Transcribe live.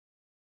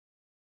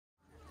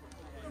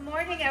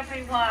morning,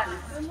 everyone.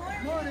 Good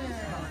morning.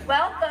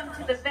 Welcome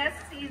to the best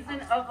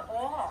season of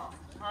all.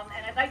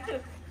 And I'd like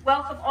to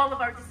welcome all of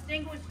our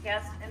distinguished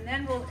guests, and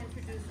then we'll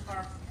introduce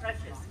our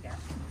precious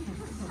guests.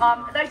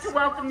 I'd like to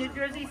welcome New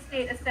Jersey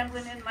State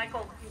Assemblyman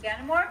Michael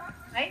Ganamore.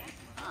 Mike?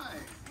 Hi.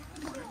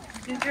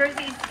 New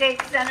Jersey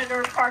State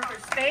Senator Parker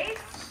Spade.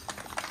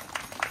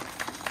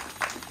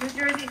 New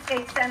Jersey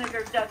State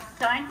Senator Doug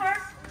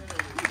Steinhardt.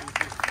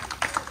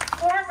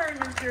 Former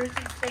New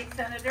Jersey State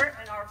Senator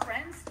and our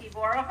friend Steve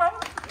Oraho.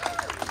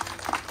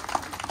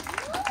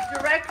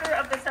 Director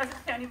of the Sussex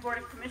County Board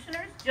of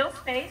Commissioners, Jill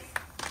Space.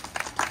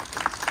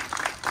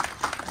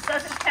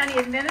 Sussex County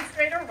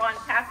Administrator, Ron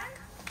Tappan.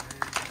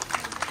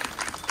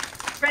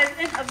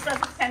 President of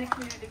Sussex County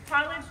Community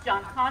College,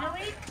 John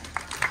Connolly.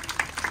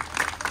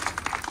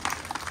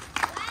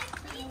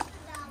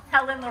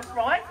 Helen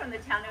Lefroy from the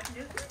town of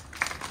Newton.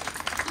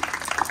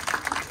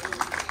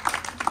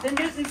 The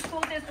Newton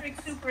School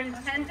District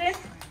Superintendent,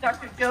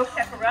 Dr. Joe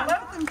Pecorello.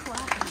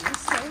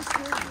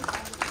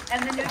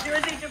 And the New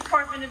Jersey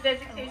Department of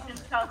Education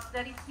Child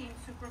Studies Team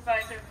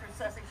Supervisor for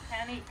Sussex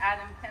County,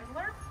 Adam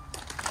Pendler.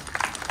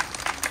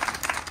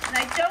 And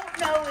I don't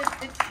know if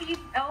the Chief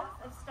Elf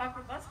of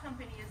Stocker Bus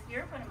Company is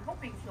here, but I'm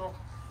hoping she'll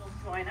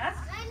join us.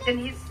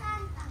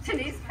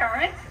 Denise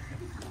Current.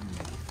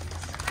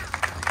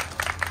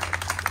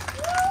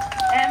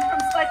 And from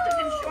Selective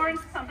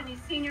Insurance Company,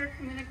 Senior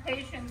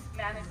Communications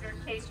Manager,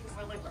 Kate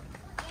Williger.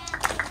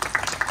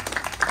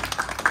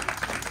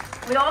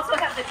 We also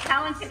have the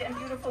talented and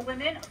beautiful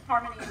women of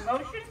Harmony in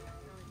Motion,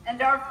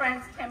 and our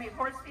friends Tammy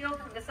Horsfield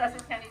from the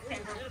Sussex County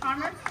Chamber of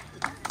Commerce,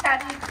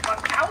 Patty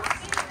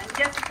Wachowski and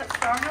Jessica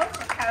Sarno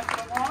from Pass It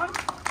Along,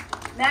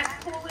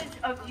 Max Coolidge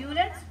of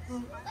Units,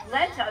 who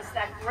lent us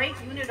that great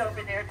unit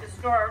over there to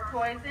store our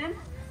toys in,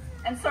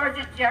 and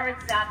Sergeant Jared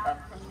Zappa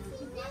from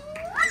Newton.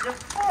 And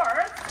of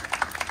course,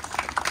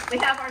 we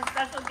have our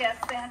special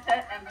guest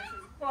Santa and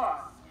Mrs.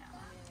 Claus.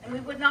 And we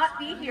would not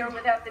be here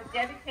without the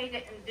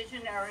dedicated and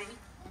visionary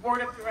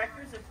Board of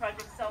Directors of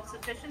Project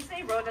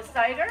Self-Sufficiency, Rhoda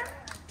Sider,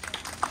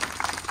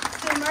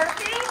 Sue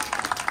Murphy,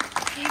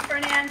 Steve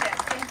Fernandez.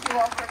 Thank you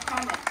all for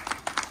coming.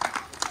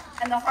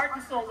 And the heart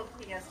and soul of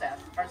PSF,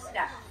 our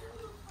staff.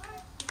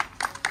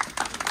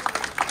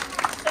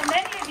 So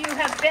many of you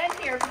have been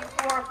here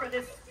before for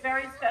this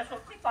very special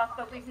kickoff,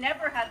 but we've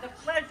never had the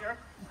pleasure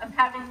of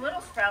having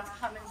Little Sprouts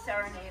come and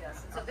serenade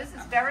us. And so this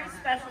is very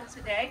special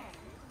today.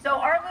 So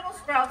our Little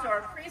Sprouts are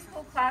a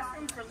preschool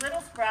classroom for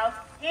Little Sprouts,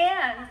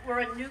 and we're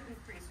a Newton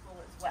preschool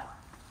as well.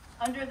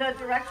 Under the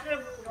direction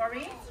of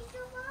Noreen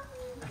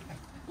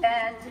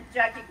and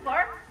Jackie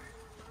Clark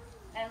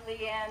and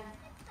Leanne,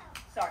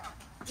 sorry,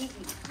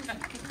 Eaton.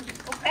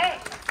 Okay.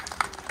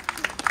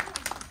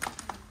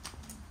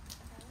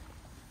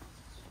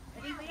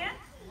 Ready, Leanne?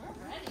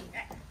 We're ready.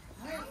 Okay.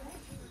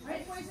 All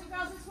right, boys and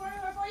girls, this morning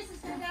our voices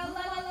can go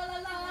la la la la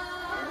la.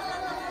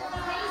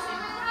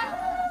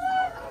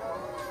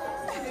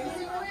 Can you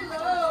sing really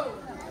low?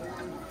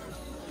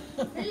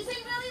 Can you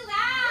sing really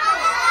loud?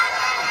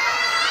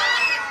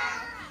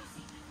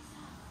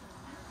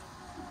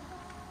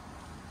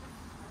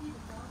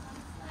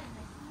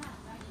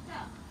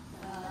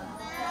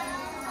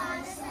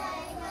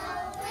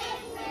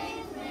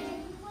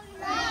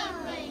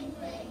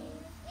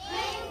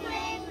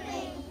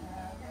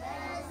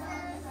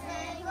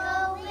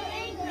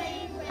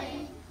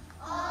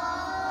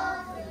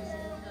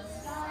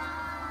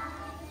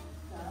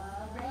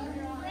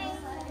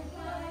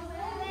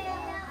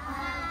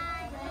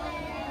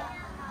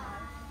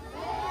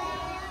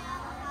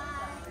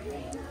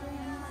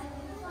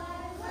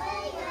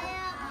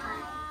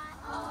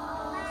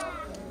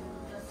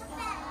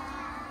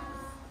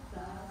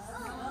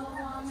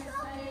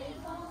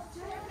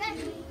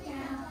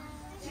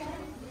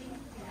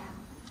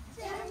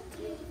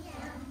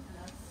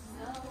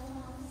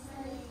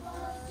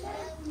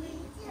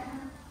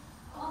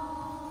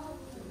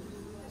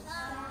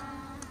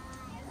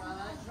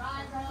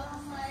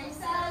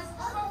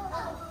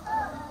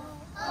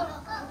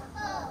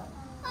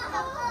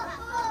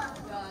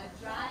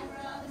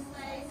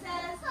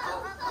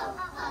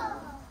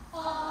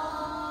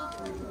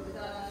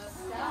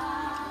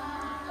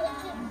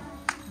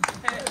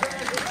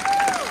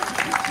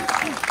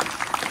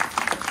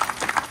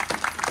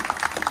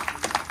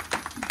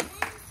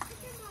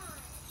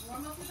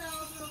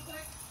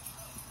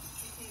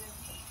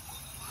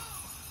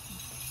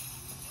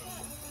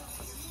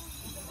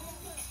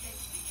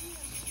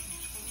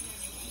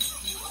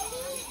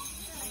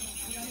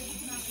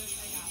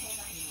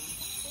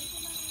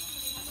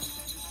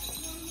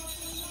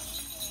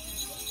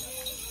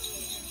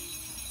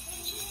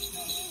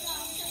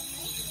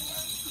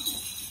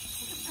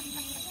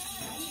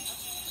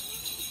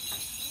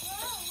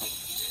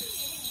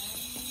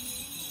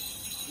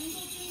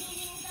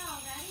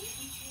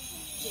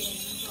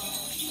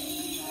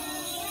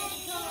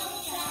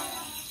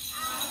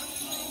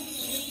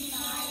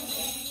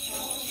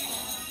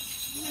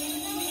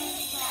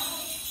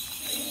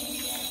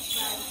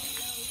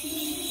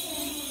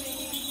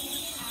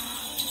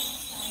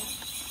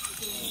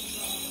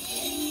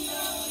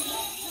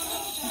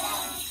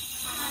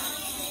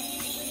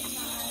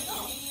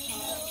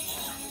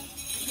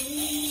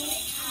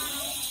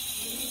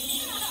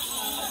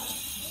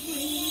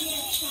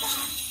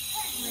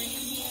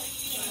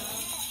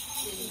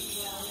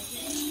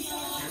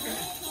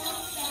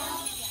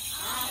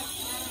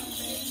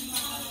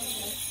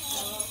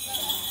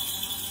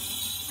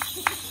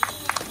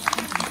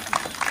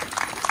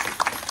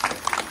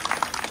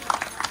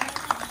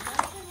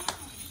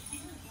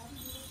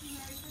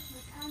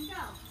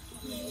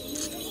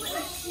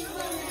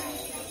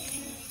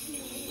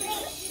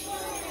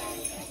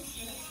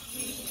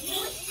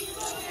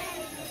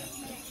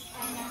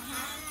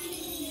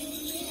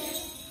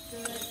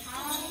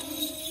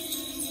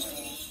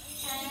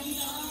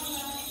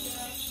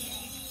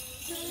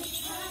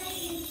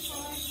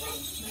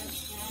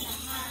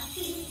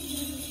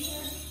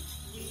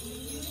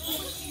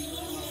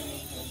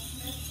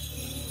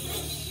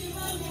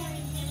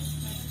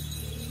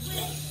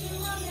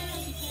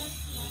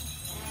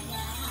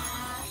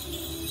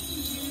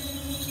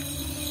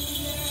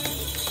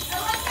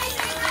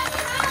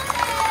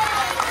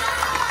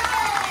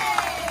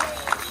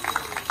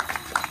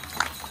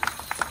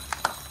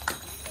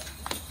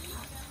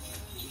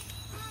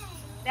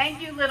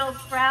 Thank you, little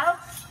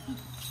sprouts.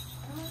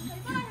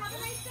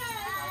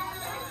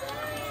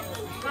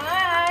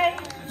 Bye.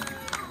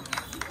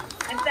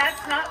 And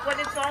that's not what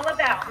it's all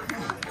about.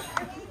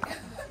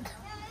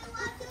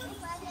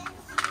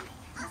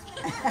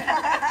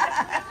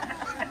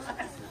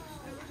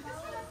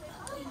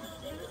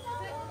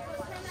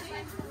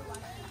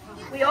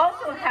 We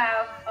also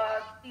have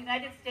the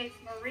United States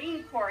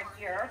Marine Corps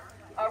here,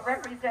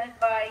 represented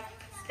by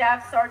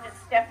Staff Sergeant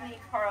Stephanie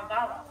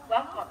Caravallo.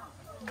 Welcome.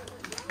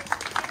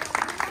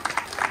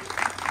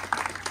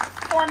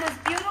 So on this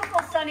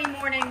beautiful sunny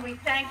morning, we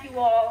thank you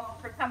all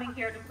for coming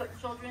here to put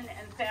children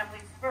and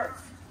families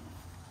first.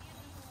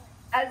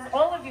 As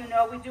all of you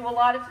know, we do a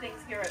lot of things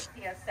here at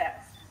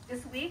PSS.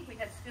 This week, we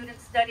had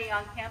students studying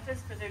on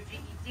campus for their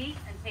GED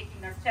and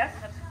taking their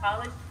tests up to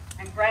college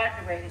and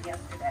graduated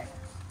yesterday.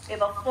 We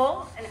have a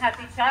full and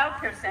happy child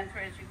care center,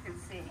 as you can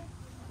see.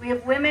 We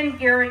have women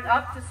gearing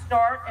up to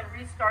start and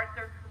restart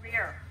their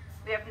career.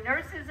 We have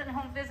nurses and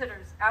home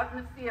visitors out in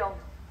the field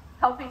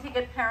helping to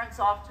get parents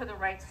off to the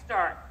right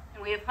start.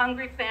 And we have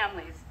hungry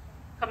families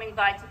coming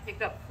by to pick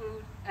up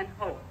food and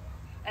hope.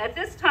 And at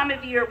this time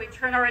of year, we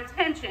turn our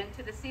attention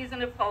to the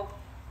season of hope,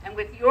 and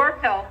with your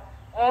help,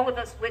 all of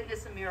us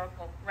witness a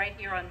miracle right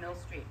here on Mill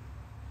Street.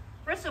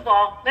 First of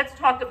all, let's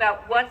talk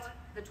about what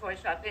the toy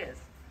shop is.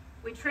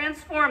 We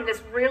transformed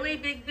this really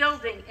big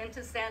building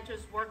into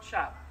Santa's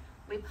workshop.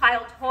 We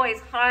piled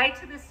toys high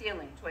to the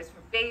ceiling, toys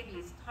for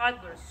babies,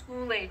 toddlers,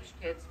 school-age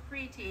kids,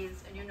 preteens,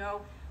 and you know,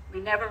 we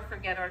never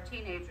forget our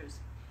teenagers.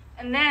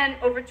 And then,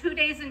 over 2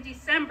 days in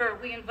December,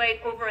 we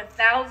invite over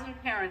 1,000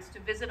 parents to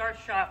visit our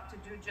shop to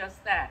do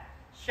just that.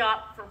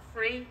 Shop for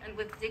free and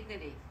with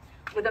dignity,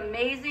 with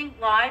amazing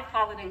live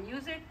holiday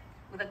music,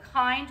 with a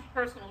kind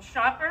personal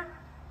shopper,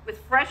 with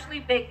freshly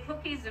baked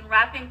cookies and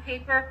wrapping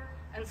paper,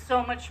 and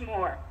so much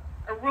more.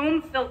 A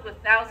room filled with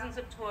thousands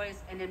of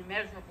toys and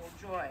immeasurable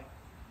joy.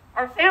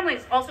 Our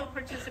families also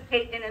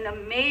participate in an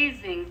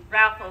amazing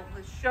raffle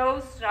with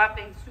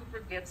show-stopping super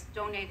gifts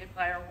donated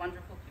by our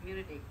wonderful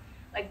community,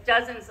 like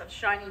dozens of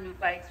shiny new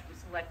bikes from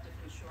Selective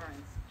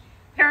Insurance.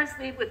 Parents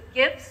leave with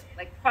gifts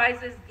like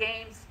prizes,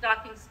 games,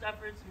 stocking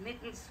stuffers,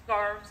 mittens,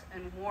 scarves,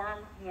 and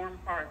warm, warm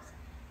hearts.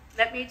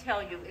 Let me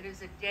tell you, it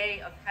is a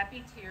day of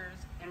happy tears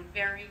and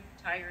very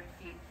tired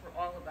feet for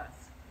all of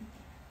us.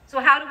 So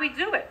how do we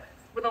do it?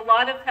 With a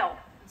lot of help.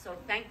 And so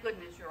thank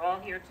goodness you're all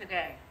here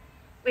today.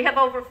 We have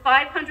over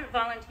 500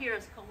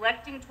 volunteers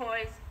collecting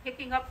toys,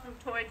 picking up from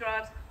toy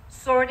drops,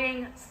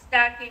 sorting,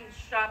 stacking,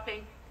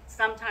 shopping,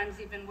 sometimes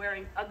even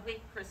wearing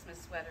ugly Christmas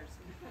sweaters.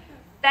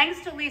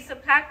 Thanks to Lisa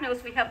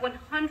Packnos, we have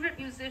 100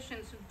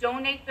 musicians who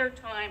donate their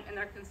time and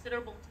their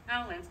considerable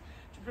talents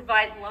to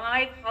provide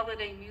live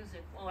holiday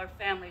music while our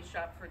families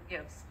shop for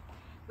gifts.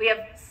 We have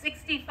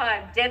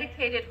 65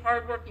 dedicated,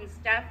 hardworking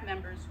staff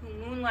members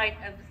who moonlight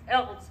as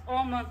elves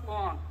all month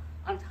long,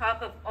 on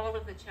top of all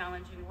of the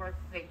challenging work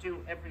they do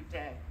every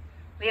day.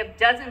 We have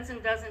dozens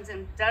and dozens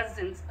and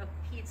dozens of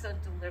pizza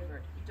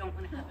delivered. We don't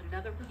want to have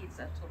another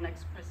pizza till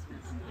next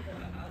Christmas.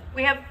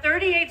 We have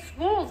 38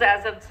 schools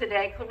as of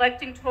today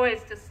collecting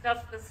toys to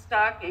stuff the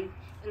stocking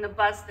in the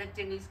bus that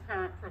Denny's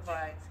Current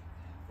provides.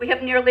 We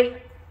have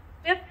nearly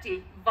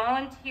 50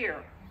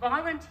 volunteer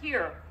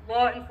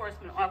law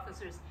enforcement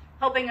officers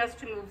helping us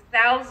to move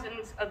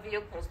thousands of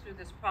vehicles through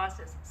this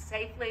process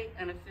safely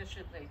and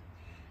efficiently.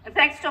 And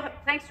thanks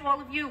to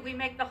all of you, we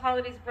make the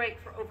holidays break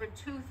for over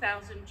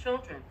 2,000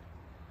 children.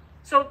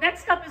 So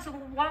next up is a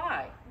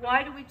why.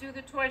 Why do we do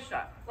the toy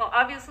shop? Well,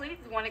 obviously,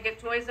 we want to get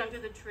toys under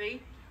the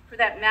tree for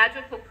that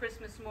magical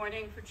Christmas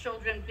morning for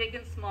children big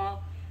and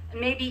small,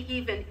 and maybe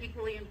even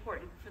equally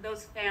important for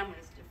those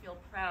families to feel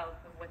proud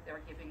of what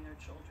they're giving their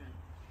children.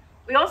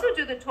 We also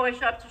do the toy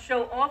shop to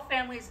show all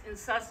families in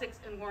Sussex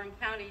and Warren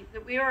County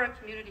that we are a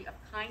community of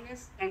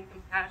kindness and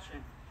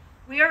compassion.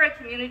 We are a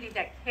community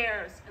that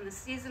cares, and the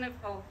season of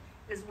hope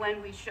is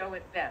when we show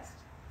it best.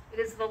 It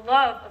is the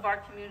love of our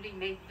community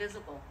made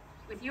visible.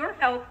 With your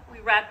help, we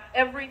wrap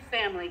every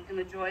family in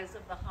the joys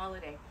of the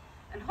holiday.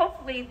 And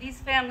hopefully these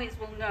families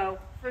will know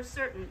for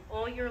certain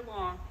all year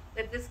long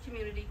that this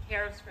community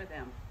cares for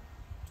them.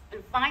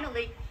 And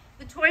finally,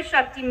 the toy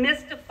shop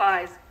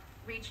demystifies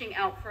reaching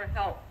out for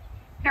help.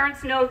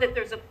 Parents know that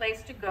there's a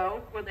place to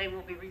go where they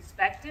will be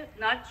respected,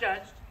 not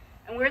judged,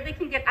 and where they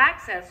can get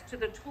access to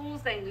the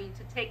tools they need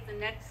to take the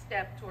next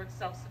step towards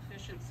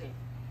self-sufficiency.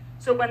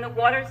 So when the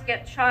waters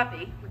get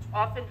choppy, which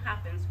often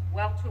happens,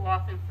 well too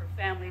often for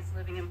families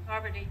living in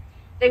poverty,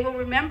 they will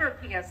remember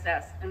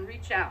PSS and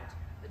reach out.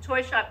 The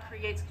toy shop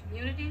creates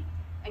community,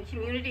 and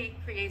community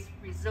creates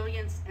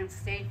resilience and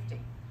safety.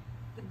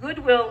 The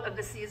goodwill of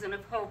the Season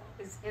of Hope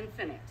is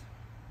infinite.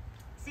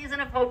 Season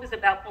of Hope is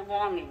about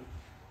belonging.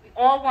 We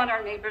all want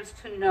our neighbors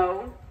to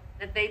know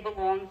that they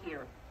belong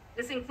here.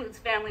 This includes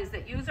families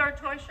that use our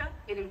toy shop.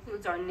 It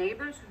includes our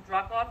neighbors who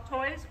drop off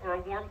toys or a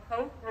warm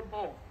coat or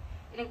both.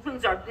 It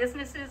includes our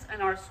businesses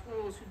and our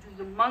schools who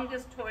do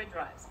humongous toy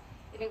drives.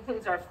 It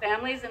includes our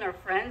families and our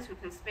friends who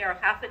can spare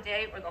half a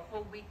day or the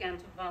whole weekend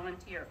to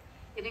volunteer.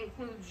 It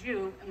includes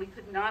you, and we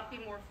could not be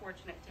more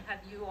fortunate to have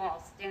you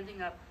all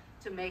standing up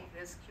to make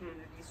this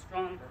community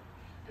stronger.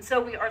 And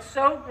so we are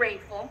so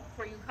grateful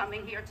for you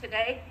coming here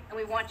today, and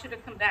we want you to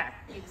come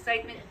back. The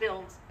excitement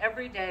builds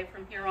every day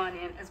from here on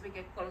in as we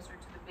get closer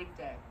to the big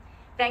day.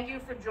 Thank you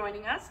for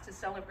joining us to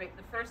celebrate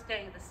the first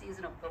day of the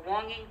Season of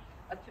Belonging,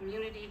 a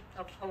community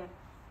of hope.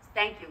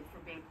 Thank you for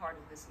being part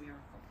of this miracle.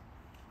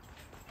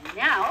 And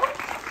now,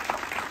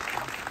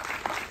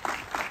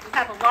 we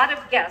have a lot of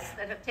guests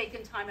that have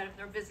taken time out of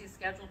their busy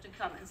schedule to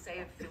come and say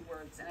a few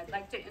words. And I'd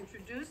like to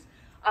introduce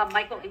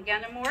Michael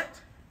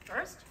Inganamort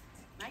first.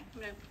 Mike,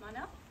 come on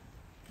up.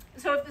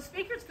 So if the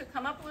speakers could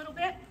come up a little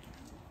bit,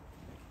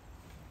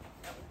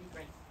 that would be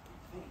great.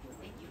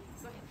 Thank you.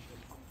 Go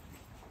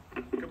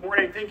ahead. Good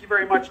morning. Thank you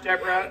very much,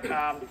 Deborah.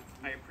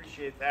 I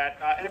appreciate that.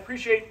 And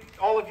appreciate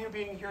all of you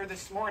being here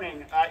this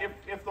morning.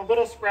 If the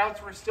little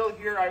sprouts were still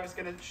here, I was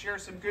going to share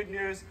some good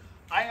news.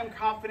 I am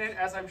confident,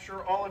 as I'm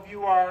sure all of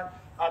you are,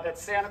 that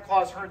Santa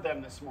Claus heard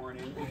them this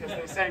morning because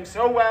they sang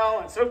so well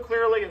and so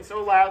clearly and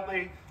so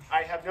loudly.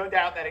 I have no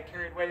doubt that it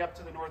carried way up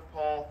to the North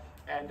Pole.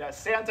 And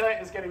Santa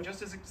is getting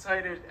just as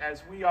excited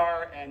as we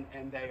are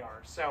and they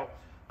are. So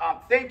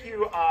thank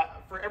you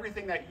for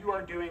everything that you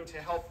are doing to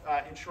help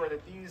ensure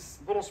that these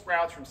little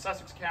sprouts from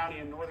Sussex County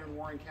and Northern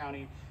Warren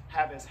County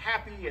have as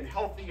happy and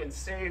healthy and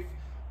safe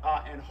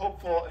and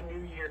hopeful a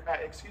New Year,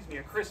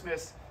 a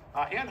Christmas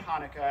and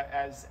Hanukkah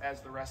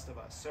as the rest of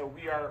us. So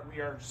we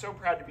are so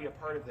proud to be a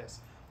part of this.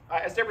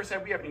 As Deborah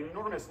said, we have an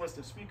enormous list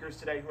of speakers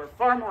today who are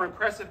far more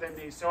impressive than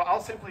me. So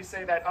I'll simply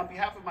say that on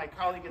behalf of my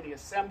colleague in the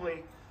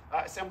Assembly,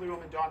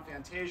 Assemblywoman Dawn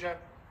Fantasia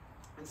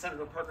and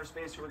Senator Parker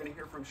Space, who we're going to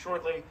hear from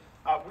shortly,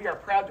 we are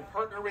proud to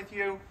partner with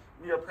you.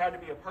 We are proud to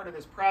be a part of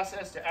this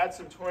process, to add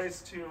some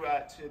toys to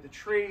the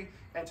tree,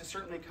 and to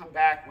certainly come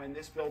back when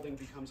this building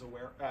becomes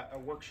a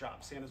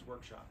workshop, Santa's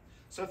workshop.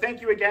 So thank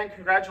you again,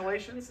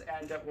 congratulations,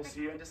 and we'll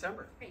see you in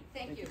December. Great,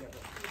 thank you.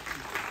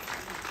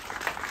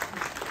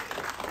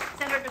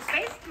 Senator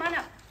Space, come on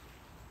up.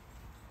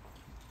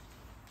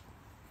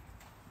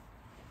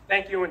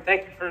 Thank you, and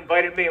thank you for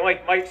inviting me.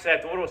 Like Mike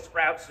said, the little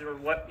sprouts are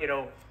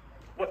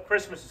what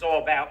Christmas is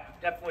all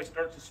about. Definitely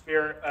starts the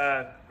spirit,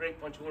 great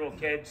bunch of little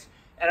kids.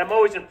 And I'm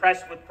always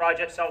impressed with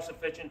Project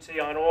Self-Sufficiency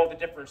on all the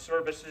different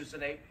services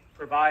that they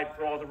provide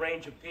for all the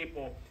range of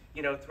people,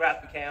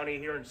 throughout the county,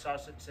 here in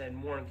Sussex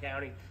and Warren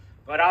County.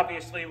 But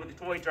obviously, with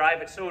the toy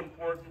drive, it's so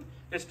important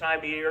this time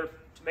of year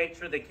to make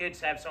sure the kids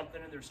have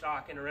something in their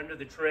stocking or under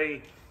the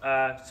tree,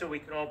 so we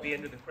can all be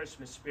into the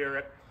Christmas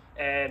spirit.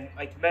 And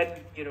I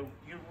commend you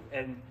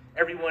and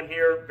everyone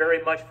here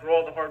very much for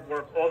all the hard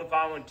work, all the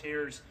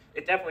volunteers.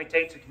 It definitely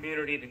takes a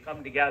community to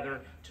come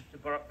together to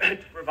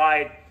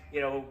provide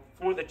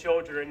for the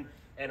children.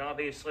 And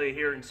obviously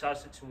here in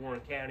Sussex and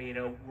Warren County,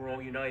 we're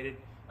all united.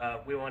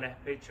 We want to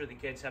make sure the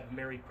kids have a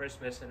Merry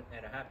Christmas and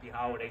a happy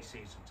holiday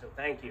season. So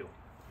thank you.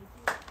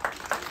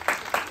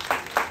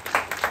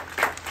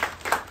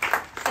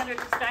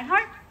 Senator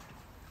Steinhardt.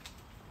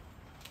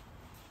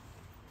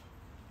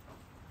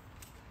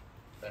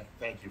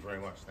 Thank you very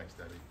much. Thanks,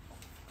 Debbie.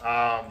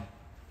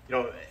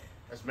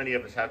 As many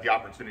of us have the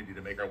opportunity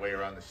to make our way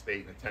around the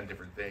state and attend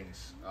different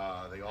things,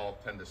 they all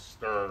tend to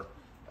stir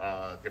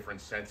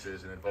different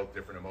senses and invoke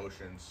different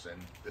emotions,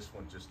 and this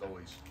one just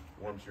always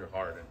warms your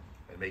heart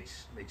and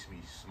makes me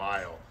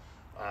smile.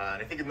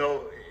 And I think in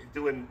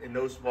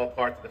no small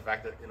part to the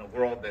fact that in a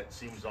world that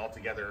seems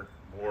altogether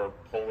more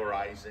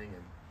polarizing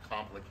and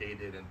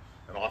complicated and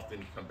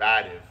often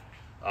combative,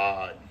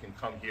 you can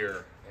come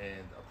here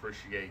and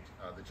appreciate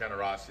the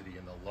generosity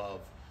and the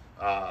love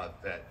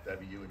that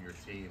Debbie, you and your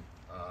team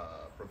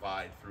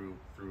provide through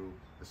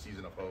the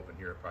Season of Hope and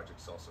here at Project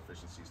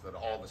Self-Sufficiency, so that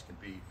all of us can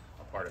be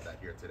a part of that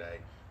here today.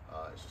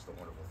 It's just a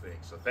wonderful thing.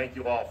 So thank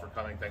you all for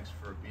coming. Thanks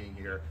for being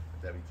here.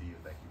 And Debbie, to you,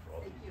 thank you for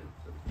all that you do.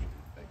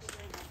 Thanks.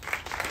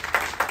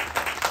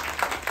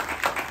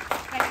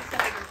 Thank you,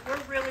 Senators.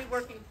 We're really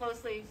working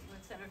closely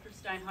with Senator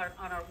Steinhardt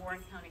on our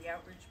Warren County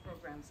outreach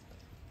programs.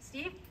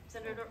 Steve,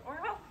 Senator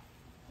Orho.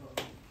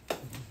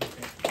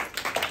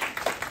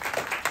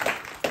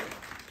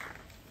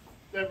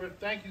 Deborah,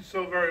 thank you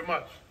so very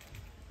much.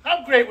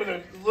 How great were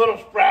the little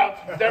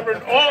sprouts, Deborah,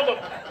 and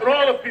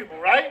all the people,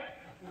 right?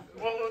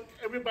 Well,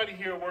 everybody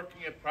here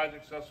working at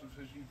Project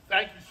Self-Sufficiency,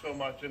 thank you so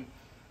much. And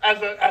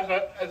as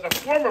a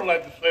former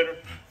legislator,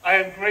 I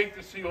am great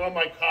to see all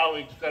my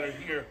colleagues that are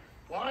here.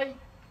 Why?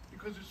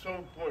 Because it's so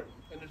important.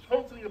 And this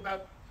whole thing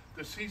about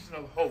the season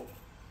of hope.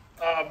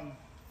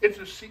 It's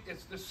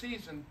the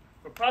season,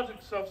 but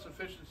Project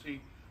Self-Sufficiency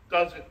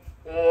does it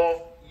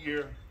all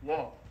year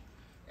long.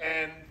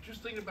 And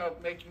just think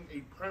about making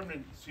a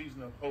permanent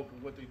season of hope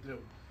in what they do.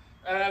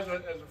 And as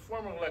a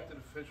former elected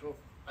official,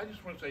 I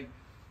just want to say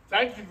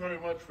thank you very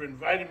much for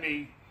inviting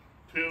me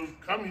to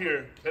come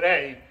here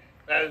today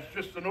as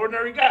just an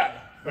ordinary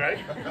guy, right?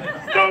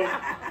 So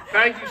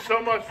thank you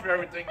so much for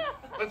everything.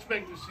 Let's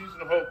make the season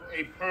of hope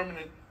a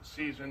permanent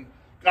season.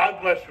 God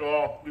bless you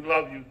all. We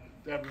love you,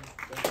 Deborah.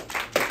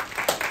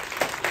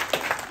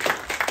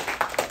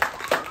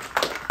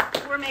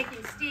 We're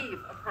making Steve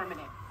a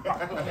permanent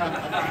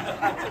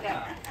today.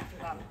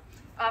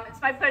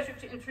 It's my pleasure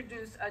to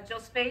introduce Jill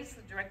Space,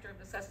 the Director of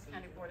the Sussex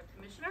County Board of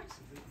Commissioners.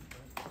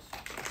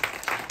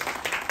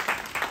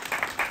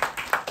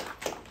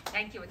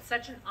 Thank you. It's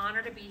such an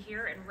honor to be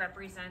here and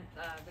represent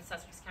the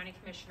Sussex County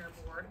Commissioner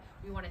Board.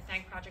 We want to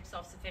thank Project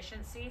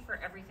Self-Sufficiency for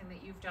everything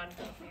that you've done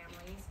for the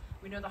families.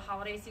 We know the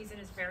holiday season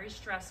is very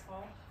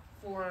stressful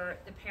for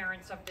the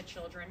parents of the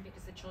children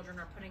because the children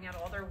are putting out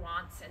all their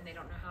wants and they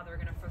don't know how they're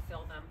going to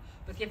fulfill them.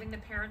 But giving the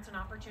parents an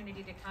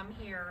opportunity to come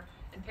here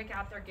and pick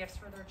out their gifts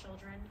for their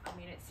children, I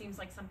mean, it seems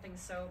like something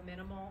so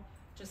minimal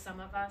to some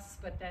of us,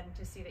 but then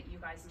to see that you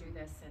guys do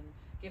this and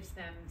gives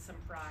them some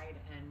pride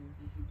and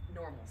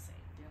normalcy.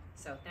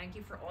 So thank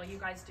you for all you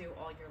guys do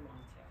all year long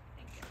too.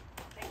 Thank you.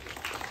 Thank you.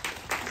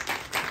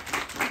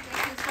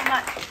 Thank you so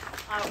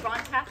much.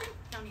 Ron Tappan,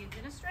 County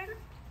Administrator.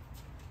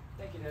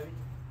 Thank you, Debbie.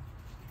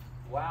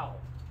 Wow,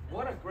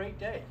 what a great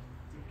day.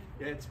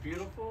 It's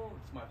beautiful.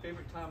 It's my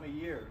favorite time of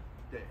year.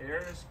 The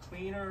air is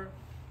cleaner.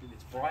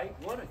 It's bright.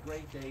 What a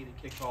great day to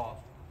kick off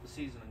the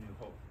season of New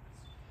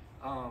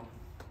Hope.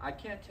 I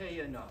can't tell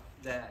you enough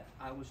that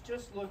I was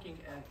just looking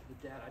at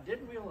the data. I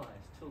didn't realize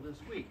till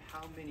this week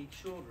how many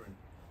children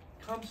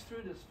comes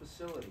through this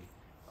facility.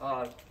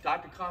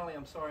 Dr. Connolly,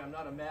 I'm sorry, I'm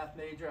not a math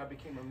major. I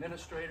became an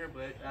administrator,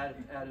 but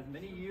out of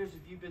many years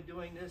of you been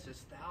doing this,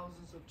 it's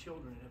thousands of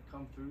children that have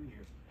come through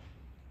here.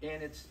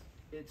 And it's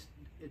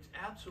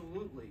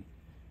absolutely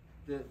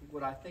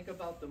what I think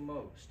about the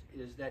most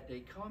is that they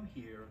come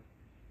here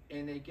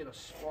and they get a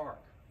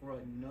spark or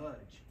a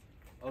nudge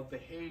of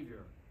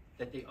behavior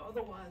that they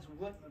otherwise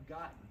wouldn't have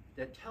gotten,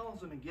 that tells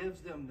them and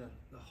gives them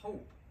the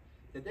hope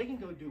that they can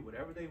go do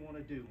whatever they want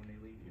to do when they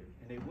leave here.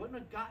 And they wouldn't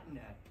have gotten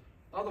that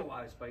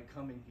otherwise by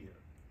coming here.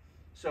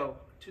 So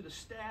to the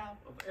staff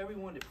of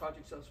everyone at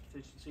Project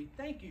Self-Sufficiency,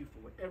 thank you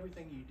for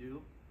everything you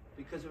do,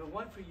 because if it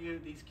weren't for you,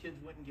 these kids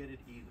wouldn't get it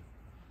either.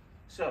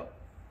 So,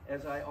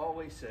 as I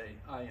always say,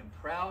 I am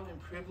proud and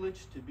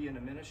privileged to be an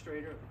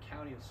administrator of the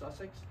County of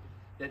Sussex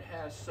that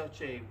has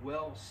such a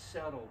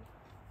well-settled,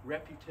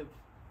 reputable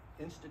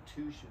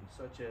institution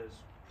such as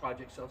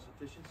Project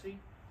Self-Sufficiency.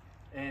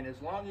 And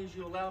as long as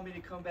you allow me to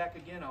come back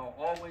again, I'll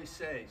always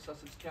say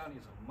Sussex County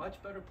is a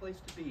much better place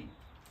to be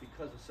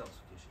because of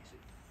self-sufficiency.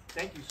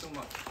 Thank you so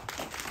much.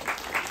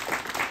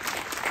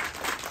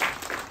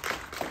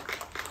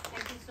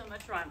 Thank you so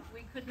much, Ron.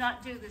 We could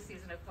not do the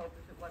Season of Hope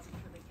if it wasn't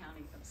for the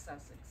County of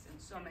Sussex in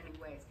so many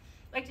ways.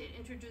 I'd like to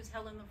introduce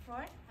Helen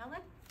Lefroy.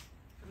 Helen,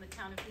 from the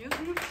town of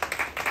Newton.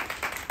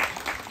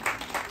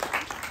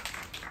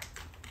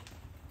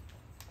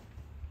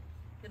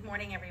 Good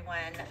morning,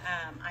 everyone.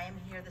 I am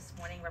here this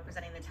morning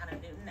representing the town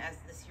of Newton as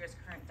this year's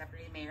current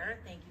deputy mayor.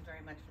 Thank you very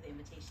much for the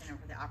invitation and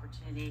for the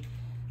opportunity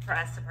for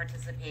us to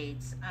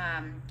participate.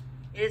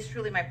 It is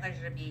truly my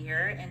pleasure to be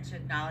here and to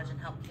acknowledge and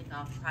help kick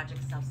off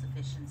Project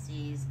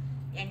Self-Sufficiency's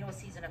annual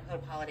Season of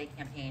Hope holiday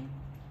campaign.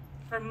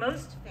 For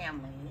most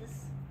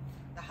families,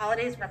 the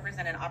holidays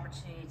represent an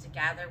opportunity to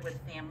gather with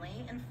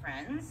family and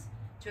friends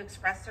to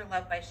express their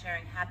love by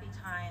sharing happy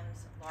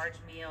times, large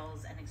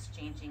meals, and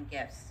exchanging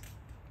gifts.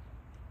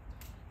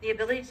 The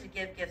ability to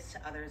give gifts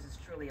to others is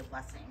truly a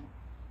blessing,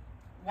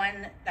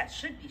 one that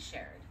should be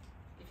shared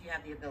if you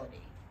have the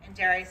ability. And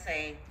dare I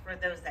say, for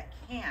those that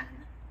can,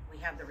 we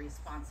have the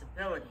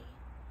responsibility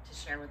to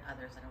share with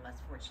others that are less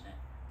fortunate.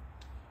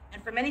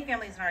 And for many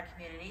families in our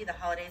community, the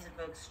holidays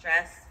invoke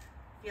stress,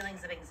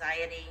 feelings of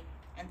anxiety,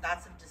 and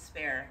thoughts of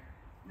despair,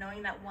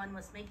 knowing that one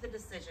must make the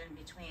decision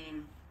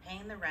between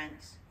paying the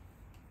rent,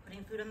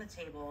 putting food on the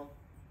table,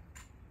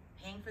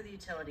 paying for the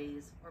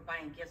utilities, or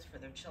buying gifts for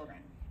their children.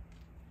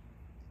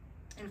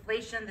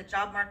 Inflation, the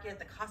job market,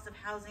 the cost of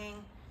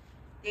housing,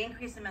 the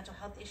increase in mental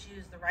health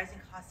issues, the rising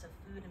cost of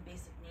food and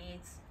basic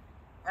needs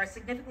are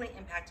significantly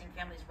impacting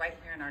families right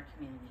here in our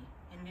community,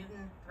 in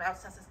Newton, throughout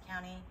Sussex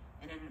County,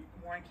 and in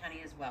Warren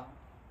County as well.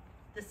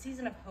 The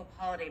Season of Hope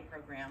holiday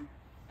program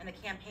and the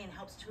campaign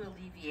helps to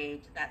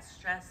alleviate that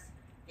stress,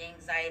 the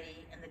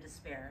anxiety, and the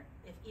despair,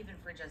 if even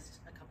for just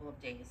a couple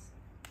of days.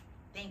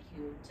 Thank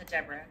you to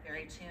Deborah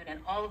Berry Toon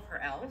and all of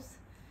her elves,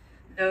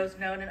 those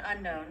known and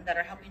unknown, that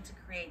are helping to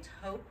create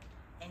hope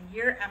and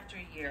year after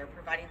year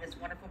providing this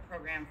wonderful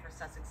program for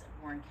Sussex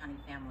and Warren County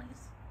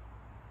families.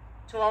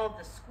 To all of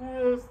the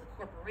schools, the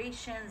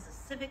corporations, the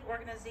civic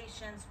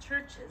organizations,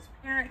 churches,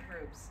 parent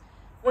groups,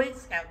 Boy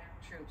Scout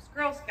troops,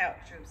 Girl Scout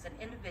troops, and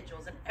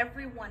individuals, and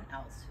everyone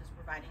else who's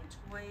providing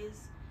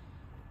toys,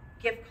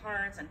 gift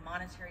cards, and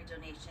monetary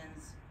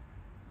donations,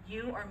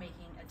 you are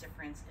making a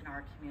difference in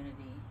our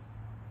community.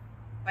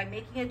 By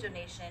making a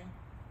donation,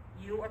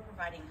 you are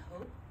providing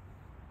hope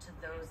to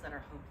those that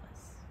are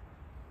hopeless.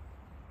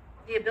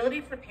 The ability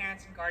for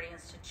parents and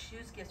guardians to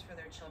choose gifts for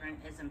their children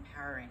is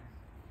empowering.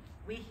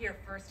 We hear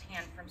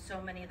firsthand from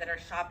so many that are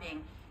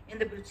shopping in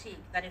the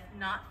boutique that if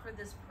not for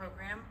this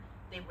program,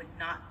 they would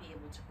not be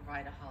able to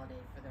provide a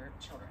holiday for their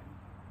children.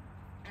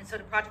 And so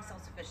to Project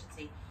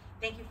Self-Sufficiency,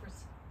 thank you for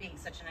being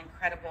such an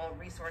incredible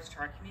resource to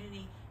our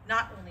community,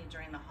 not only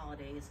during the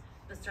holidays,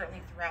 but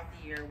certainly throughout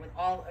the year with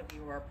all of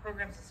your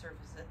programs and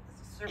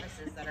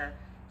services that are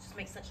just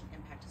make such an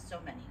impact to so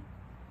many.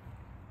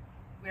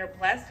 We are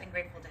blessed and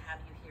grateful to have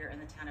you here in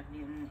the town of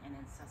Newton and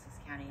in Sussex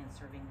County and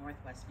serving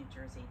Northwest New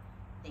Jersey.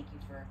 Thank you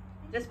for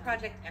this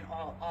project and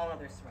all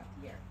others throughout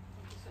the year.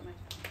 Thank you so much.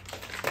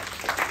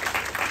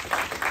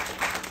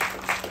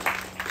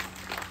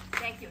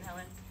 Thank you,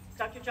 Helen.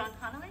 Dr. John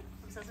Connolly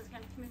from Sussex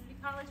County Community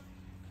College.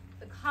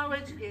 The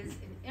college is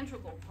an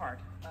integral part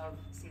of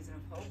Season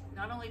of Hope.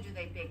 Not only do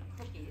they bake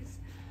cookies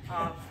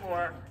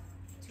for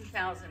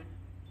 2,000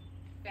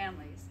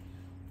 families,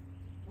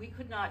 we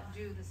could not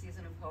do the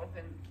Season of Hope,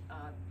 and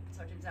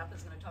Sergeant Zappa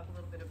is going to talk a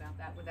little bit about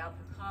that, without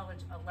the college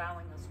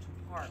allowing us to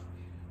park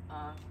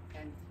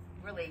and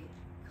really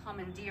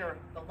commandeer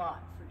the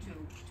lot for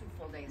two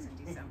full days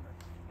in December.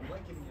 I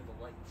like giving you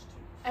the lights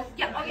too.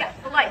 Yeah,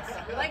 the lights.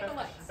 We like the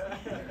lights.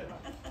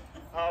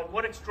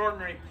 What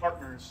extraordinary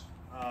partners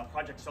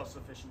Project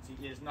Self-Sufficiency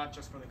is, not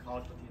just for the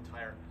college, but the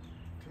entire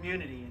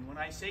community. And when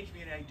I say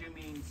community, I do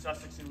mean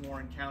Sussex and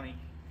Warren County.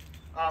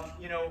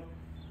 You know,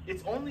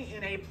 it's only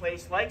in a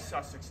place like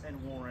Sussex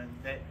and Warren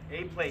that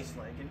a place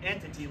like, an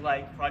entity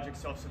like Project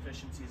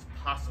Self-Sufficiency is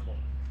possible.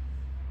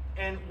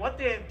 And what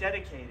they have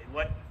dedicated,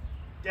 what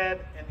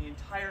Deb and the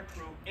entire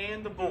crew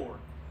and the board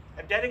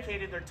have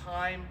dedicated their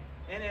time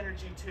and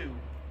energy to,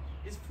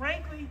 is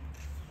frankly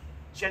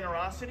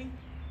generosity,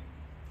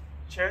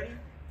 charity,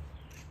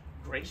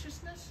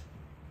 graciousness.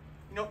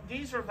 You know,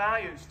 these are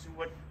values to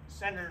what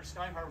Senator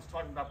Steinhardt was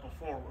talking about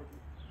before.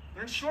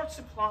 They're in short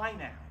supply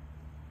now.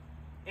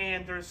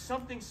 And there's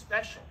something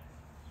special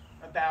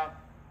about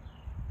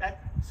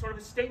that sort of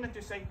a statement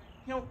to say,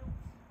 you know,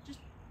 just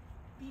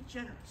be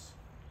generous.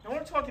 Now,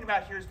 what we're talking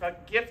about here is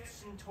about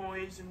gifts and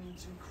toys, and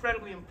it's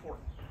incredibly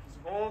important because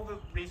of all the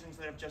reasons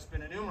that have just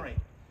been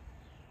enumerated.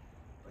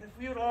 But if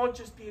we would all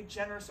just be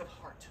generous of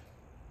heart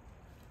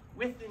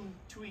with and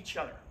to each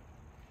other,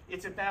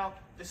 it's about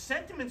the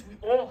sentiments we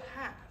all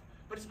have,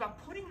 but it's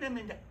about putting them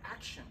into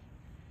action.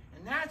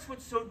 And that's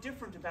what's so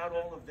different about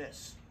all of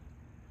this.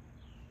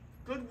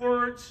 Good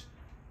words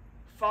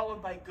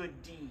followed by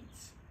good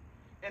deeds.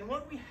 And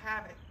what we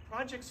have at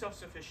Project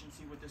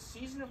Self-Sufficiency with the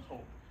Season of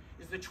Hope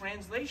is the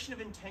translation of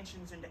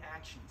intentions into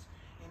actions.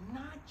 And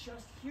not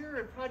just here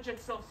at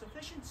Project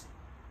Self-Sufficiency.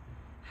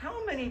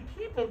 How many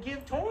people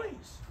give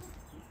toys?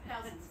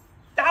 Thousands.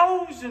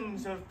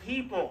 Thousands of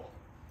people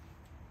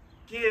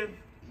give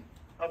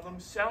of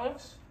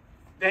themselves.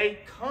 They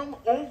come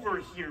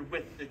over here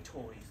with the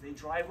toys. They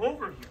drive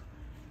over here.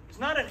 It's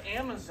not an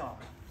Amazon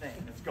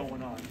thing that's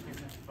going on here,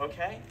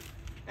 okay?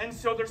 And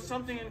so there's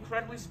something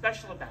incredibly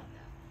special about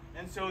that.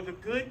 And so the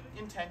good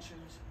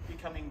intentions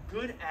becoming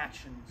good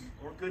actions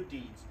or good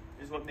deeds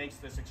is what makes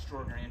this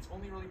extraordinary. And it's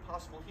only really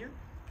possible here.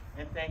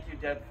 And thank you,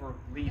 Deb, for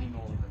leading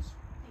all of this.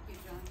 Thank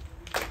you, John.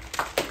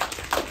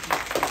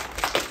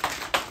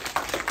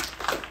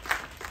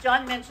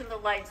 John mentioned the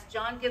lights.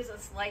 John gives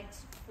us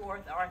lights for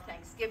our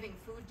Thanksgiving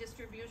food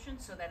distribution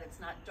so that it's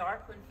not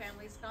dark when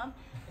families come.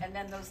 And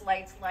then those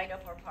lights light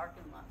up our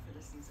parking lot for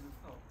the Season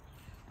of Hope.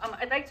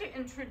 I'd like to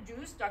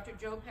introduce Dr.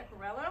 Joe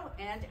Pecorello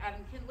and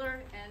Adam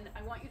Kindler, and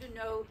I want you to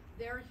know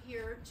they're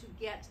here to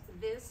get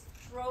this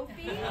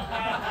trophy.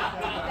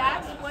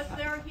 That's what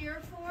they're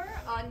here for.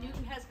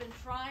 Newton has been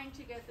trying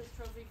to get this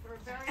trophy for a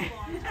very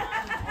long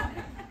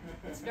time.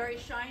 It's very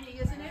shiny,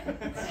 isn't it?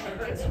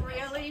 It's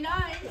really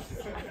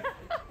nice.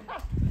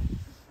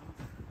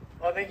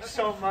 Well, thank you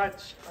so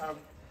much.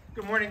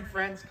 Good morning,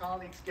 friends,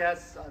 colleagues,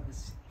 guests.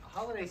 This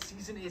holiday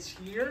season is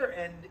here,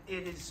 and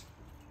it is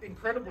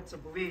incredible to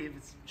believe.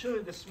 It's chilly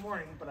this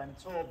morning, but I'm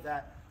told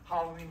that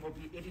Halloween will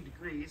be 80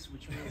 degrees,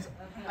 which means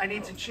I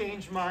need to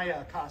change my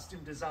costume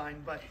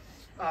design. But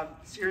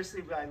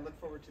seriously, I look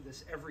forward to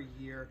this every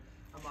year.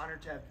 I'm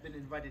honored to have been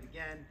invited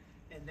again,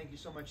 and thank you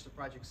so much to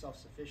Project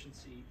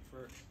Self-Sufficiency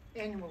for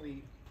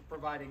annually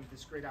providing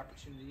this great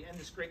opportunity and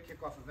this great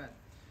kickoff event.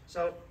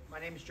 So my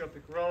name is Joe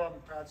Pecorello. I'm the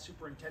proud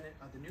superintendent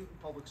of the Newton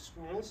Public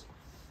Schools,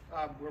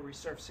 where we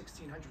serve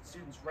 1,600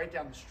 students right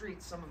down the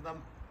street. Some of them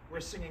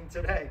we're singing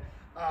today.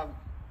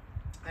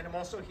 And I'm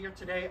also here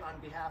today on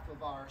behalf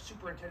of our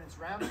Superintendent's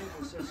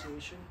Roundtable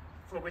Association,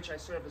 for which I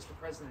serve as the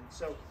president.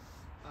 So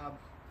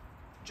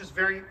just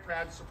very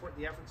proud to support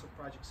the efforts of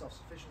Project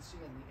Self-Sufficiency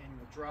and the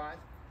annual drive.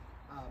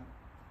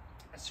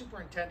 as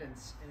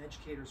superintendents and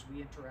educators,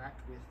 we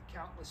interact with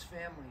countless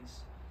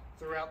families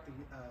throughout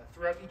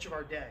each of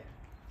our day,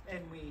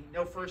 and we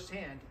know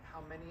firsthand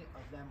how many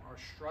of them are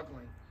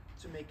struggling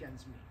to make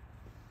ends meet.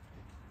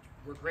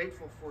 We're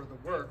grateful for the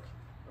work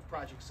of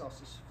Project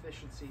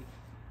Self-Sufficiency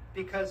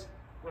because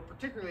we're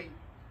particularly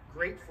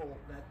grateful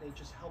that they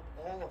just help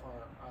all of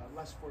our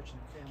less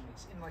fortunate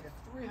families in like a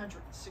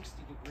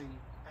 360-degree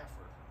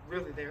effort.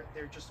 Really,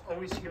 they're just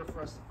always here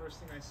for us. The first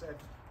thing I said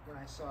when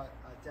I saw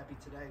Debbie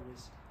today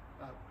was,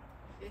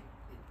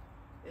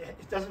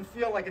 it doesn't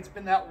feel like it's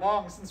been that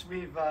long since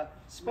we've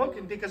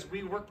spoken, because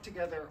we work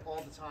together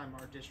all the time,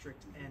 our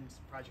district and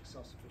Project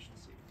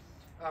Self-Sufficiency.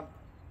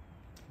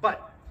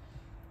 But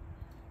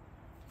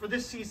for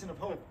this season of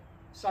hope,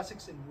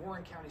 Sussex and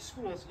Warren County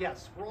Schools,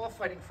 yes, we're all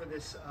fighting for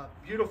this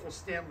beautiful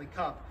Stanley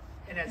Cup.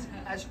 And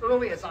as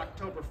early as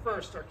October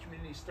 1st, our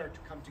communities start to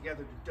come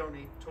together to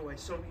donate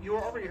toys. So you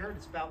already heard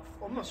it's about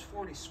almost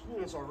 40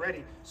 schools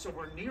already. So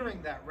we're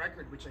nearing that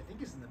record, which I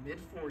think is in the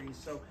mid-40s.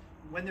 So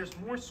when there's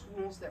more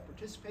schools that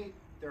participate,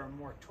 there are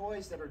more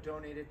toys that are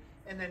donated,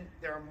 and then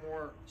there are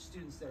more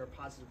students that are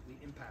positively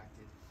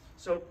impacted.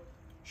 So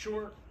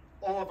sure,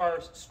 all of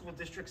our school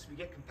districts, we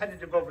get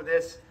competitive over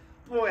this.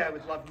 Boy, I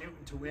would love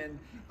Newton to win.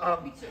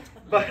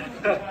 But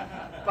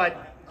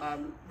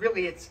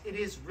really, it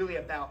is really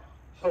about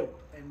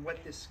hope and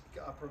what this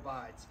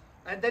provides.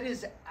 And that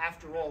is,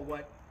 after all,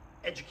 what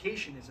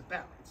education is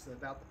about. It's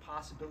about the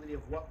possibility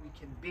of what we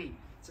can be.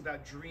 It's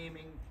about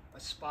dreaming,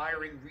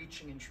 aspiring,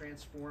 reaching, and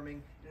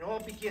transforming. And it all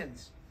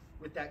begins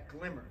with that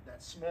glimmer,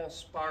 that small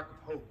spark of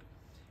hope.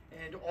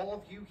 And all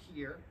of you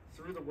here,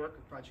 through the work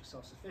of Project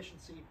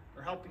Self-Sufficiency,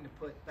 are helping to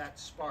put that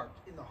spark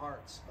in the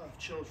hearts of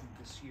children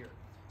this year.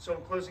 So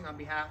in closing, on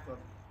behalf of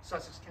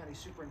Sussex County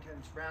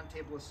Superintendents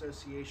Roundtable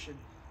Association,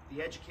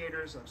 the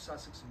educators of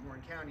Sussex and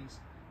Warren Counties,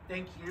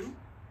 thank you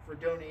for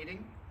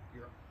donating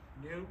your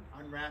new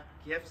unwrapped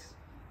gifts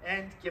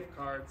and gift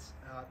cards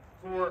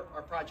for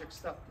our Project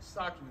Stuff the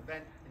Stocking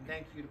event. And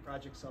thank you to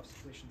Project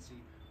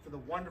Self-Sufficiency for the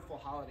wonderful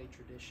holiday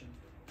tradition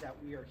that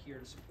we are here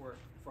to support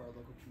for our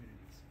local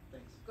communities.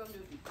 Thanks. Go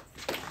Newton.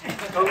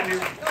 Go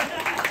Newton.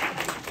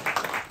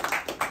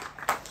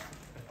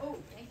 Oh,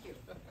 thank you.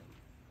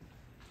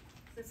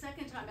 The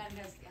second time Adam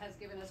has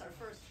given us our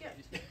first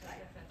gift.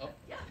 Oh.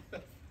 Yeah.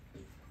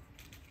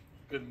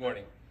 Good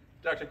morning.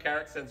 Dr.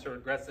 Carrick sends her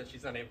regrets that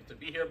she's unable to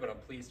be here, but I'm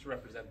pleased to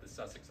represent the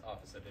Sussex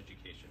Office of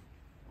Education.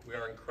 We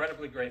are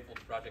incredibly grateful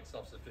to Project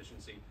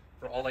Self-Sufficiency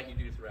for all that you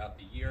do throughout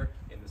the year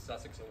in the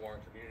Sussex and Warren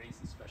communities,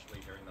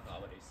 especially during the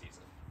holiday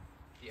season.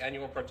 The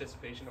annual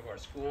participation of our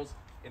schools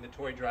in the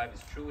toy drive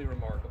is truly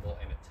remarkable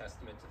and a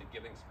testament to the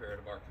giving spirit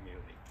of our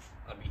community.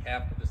 On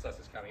behalf of the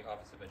Sussex County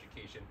Office of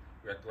Education,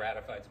 we are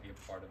gratified to be a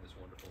part of this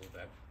wonderful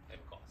event and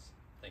cause.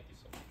 Thank you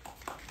so much.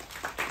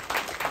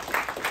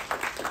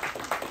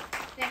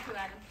 Thank you,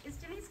 Adam. Is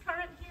Denise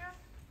Current here?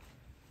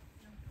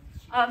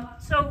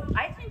 So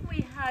I think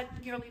we had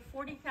nearly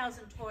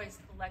 40,000 toys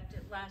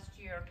collected last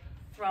year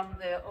from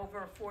the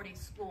over 40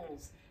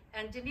 schools.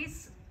 And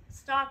Denise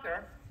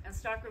Stocker and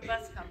Stocker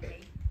Bus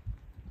Company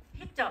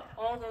picked up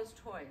all those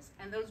toys.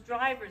 And those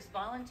drivers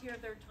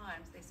volunteered their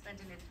times. They spent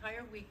an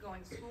entire week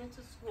going school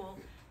to school,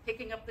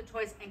 picking up the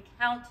toys and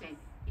counting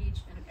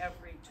each and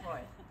every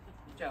toy.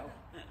 Joe,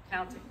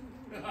 counting.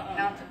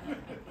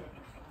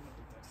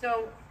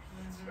 So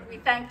we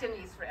thank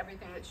Denise for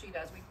everything that she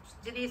does.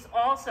 Denise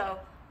also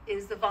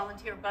is the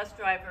volunteer bus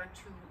driver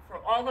for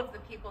all of the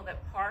people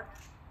that park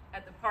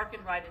at the Park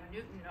and Ride in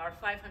Newton. Our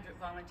 500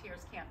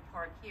 volunteers can't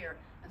park here.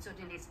 And so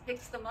Denise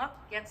picks them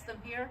up, gets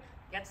them here,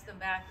 gets them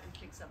back, and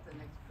picks up the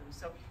next crew.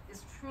 So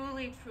this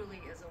truly,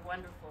 truly is a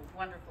wonderful,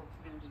 wonderful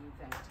community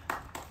event.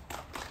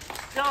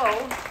 So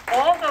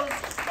all those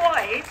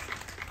toys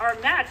are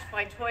matched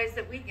by toys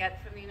that we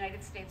get from the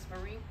United States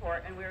Marine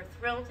Corps, and we're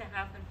thrilled to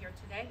have them here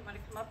today. You want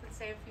to come up and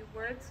say a few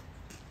words?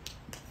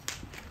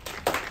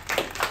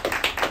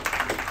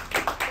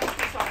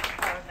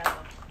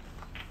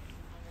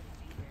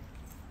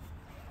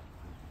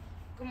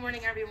 Good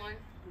morning, everyone.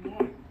 Good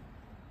morning.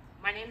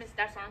 My name is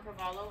Dashawn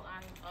Carvalho.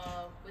 I'm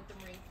with the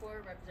Marine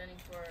Corps, representing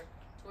for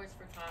Toys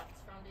for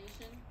Tots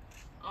Foundation.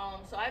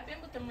 So I've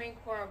been with the Marine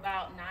Corps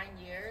about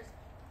 9 years,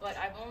 but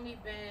I've only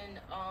been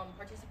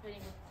participating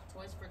with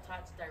Toys for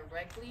Tots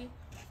directly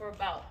for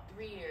about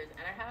 3 years,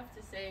 and I have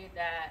to say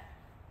that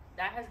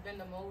that has been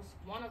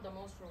one of the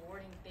most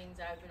rewarding things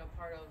I've been a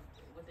part of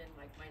within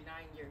like my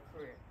 9-year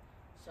career.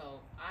 So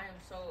I am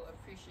so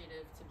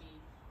appreciative to be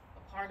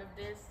a part of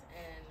this,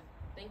 and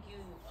thank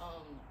you,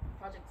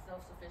 Project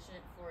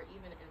Self-Sufficient, for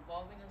even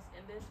involving us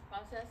in this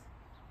process.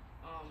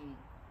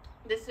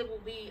 This will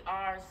be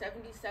our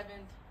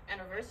 77th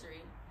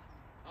anniversary.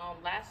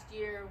 Last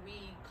year,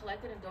 we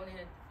collected and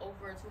donated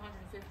over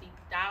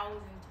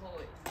 250,000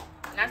 toys,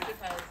 and that's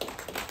because,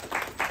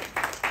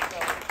 so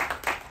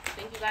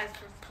thank you guys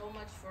so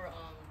much for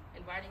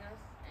inviting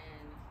us,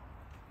 and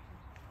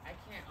I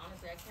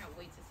can't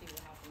wait to see what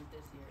happens this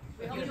this year.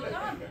 We hope you'll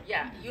come.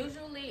 Yeah,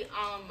 usually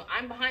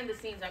I'm behind the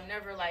scenes. I'm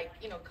never like,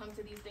 come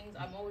to these things.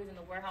 I'm always in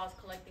the warehouse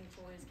collecting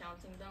toys,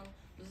 counting them.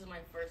 This is my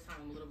first time.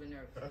 I'm a little bit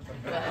nervous. But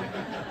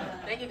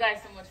thank you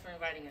guys so much for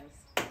inviting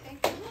us.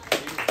 Thank you.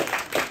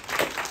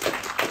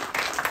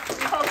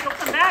 We hope you'll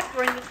come back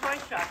during the toy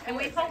shop, and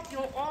we hope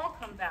you'll all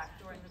come back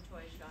during the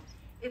toy shop.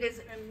 It is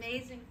an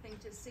amazing thing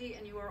to see,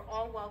 and you are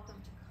all welcome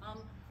to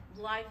come.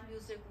 Live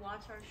music,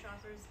 watch our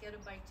shoppers, get a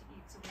bite to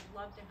eat, so we'd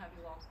love to have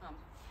you all come.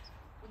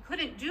 We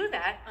couldn't do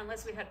that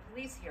unless we had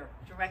police here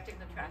directing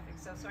the traffic.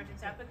 So Sergeant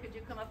Zappa, could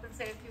you come up and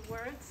say a few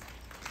words?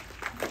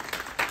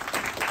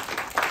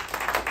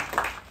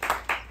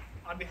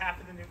 On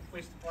behalf of the Newton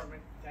Police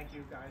Department, thank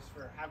you guys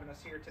for having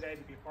us here today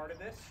to be a part of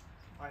this.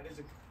 It is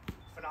a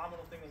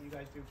phenomenal thing that you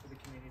guys do for the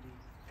community,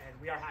 and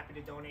we are happy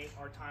to donate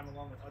our time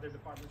along with other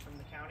departments from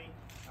the county.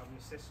 We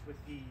assist with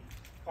the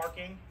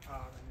parking,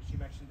 and as she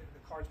mentioned,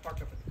 the cars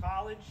parked up at the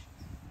college,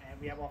 and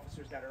we have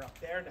officers that are up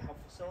there to help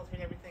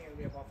facilitate everything, and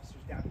we have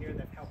officers down here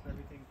that help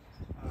everything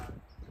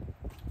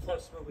flow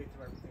smoothly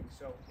through everything.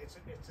 So it's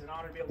an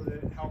honor to be able to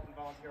help and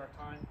volunteer our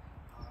time.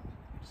 I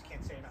just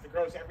can't say enough. It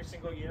grows every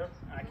single year,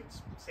 and I can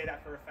say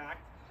that for a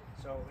fact.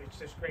 So it's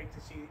just great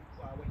to see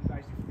what you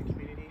guys do for the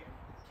community and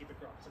keep it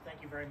growing. So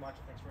thank you very much,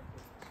 and thanks for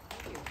including us.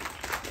 Thank you.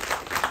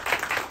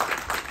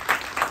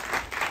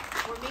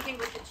 We're meeting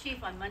with the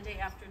chief on Monday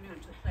afternoon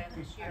to plan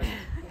this year.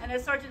 And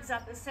as Sergeant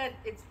Zappa said,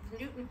 it's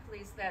Newton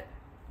Police that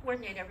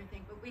coordinate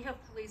everything, but we have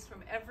police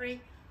from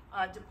every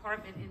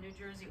department in New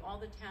Jersey, all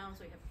the towns.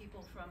 We have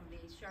people from the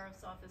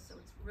sheriff's office, so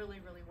it's really,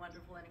 really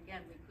wonderful. And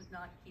again, we could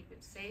not keep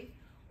it safe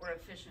or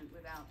efficient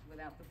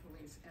without the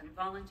police. And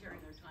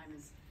volunteering their time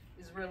is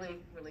really,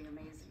 really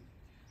amazing.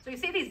 So you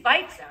see these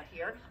bikes out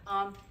here.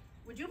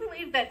 Would you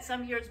believe that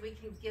some years we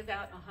can give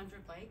out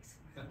 100 bikes?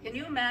 Can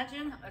you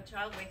imagine a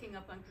child waking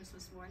up on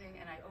Christmas morning,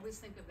 and I always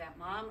think of that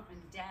mom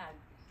and dad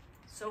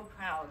so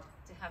proud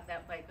to have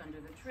that bike under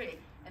the tree.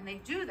 And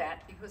they do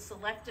that because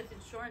Selective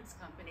Insurance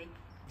Company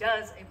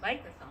does a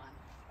bike-a-thon.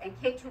 And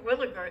Kate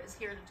Terwilliger is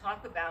here to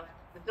talk about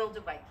the Build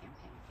a Bike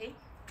campaign. Kate?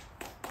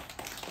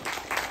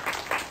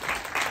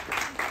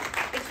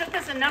 It took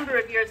us a number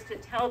of years to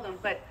tell them,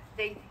 but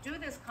they do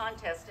this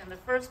contest, and the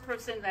first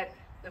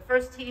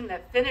team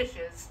that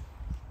finishes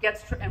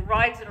and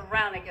rides it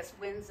around, I guess,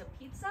 wins a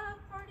pizza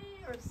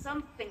party or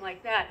something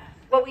like that.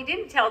 What we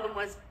didn't tell them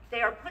was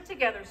they are put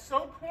together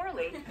so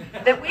poorly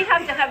that we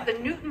have to have the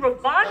Newton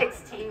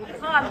Robotics team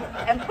come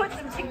and put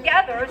them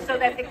together so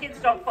that the kids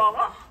don't fall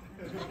off.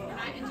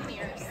 Hi,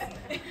 engineers.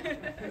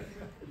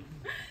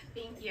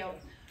 Thank you.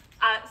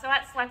 So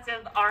at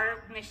Selective,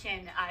 our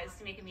mission is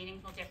to make a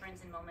meaningful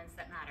difference in moments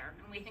that matter.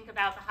 When we think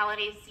about the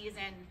holiday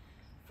season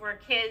for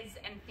kids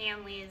and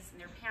families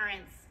and their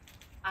parents,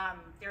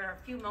 there are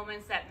a few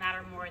moments that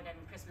matter more than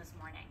Christmas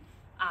morning.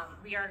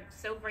 We are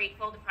so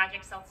grateful to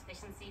Project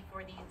Self-Sufficiency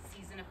for the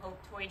Season of Hope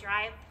toy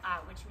drive,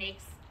 which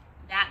makes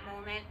that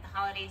moment, the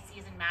holiday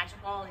season,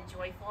 magical and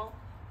joyful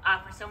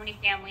for so many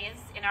families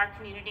in our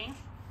community.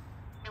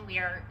 And we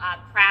are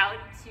proud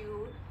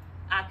to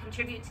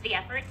contribute to the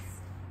efforts.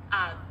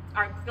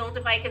 Our Build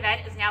a Bike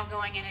event is now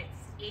going in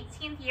its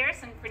 18th year,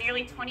 so for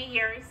nearly 20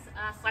 years,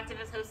 Selective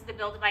has hosted the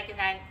Build a Bike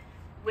event,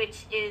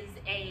 which is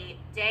a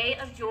day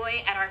of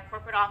joy at our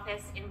corporate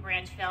office in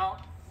Branchville,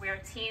 where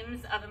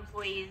teams of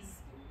employees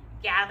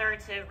gather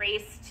to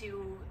race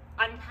to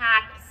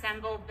unpack,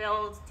 assemble,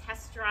 build,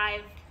 test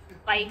drive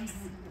bikes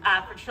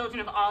for children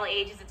of all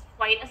ages. It's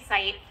quite a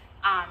sight.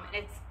 And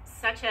it's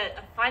such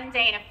a fun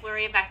day and a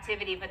flurry of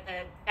activity, but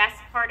the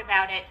best part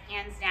about it,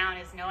 hands down,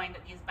 is knowing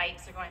that these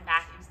bikes are going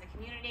back into the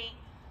community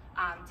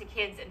to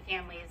kids and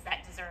families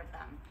that deserve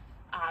them.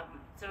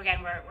 So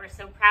again, we're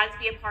so proud to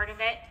be a part of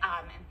it,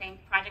 and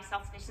thank Project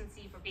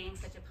Self-Sufficiency for being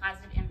such a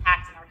positive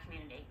impact in our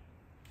community.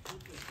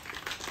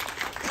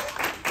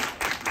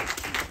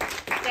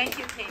 Thank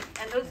you, Kate.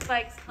 And those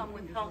bikes come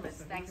with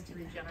helmets, thanks to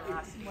the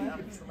generosity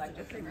of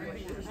Selective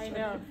employees. I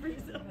know.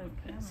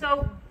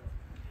 So,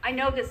 I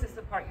know this is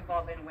the part you've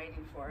all been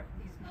waiting for.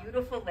 These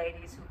beautiful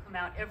ladies who come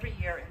out every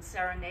year and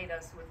serenade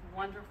us with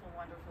wonderful,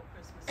 wonderful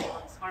Christmas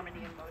songs, Harmony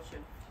in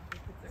Motion.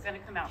 They're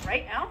going to come out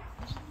right now.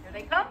 Here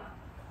they come.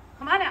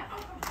 Come on out.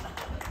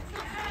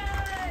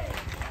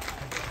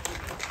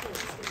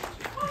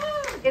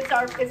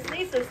 It's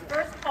Lisa's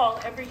first call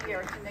every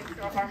year to make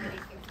sure Harmony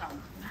can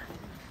come.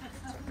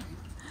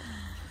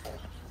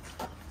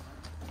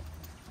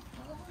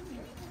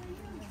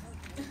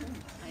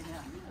 I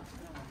know.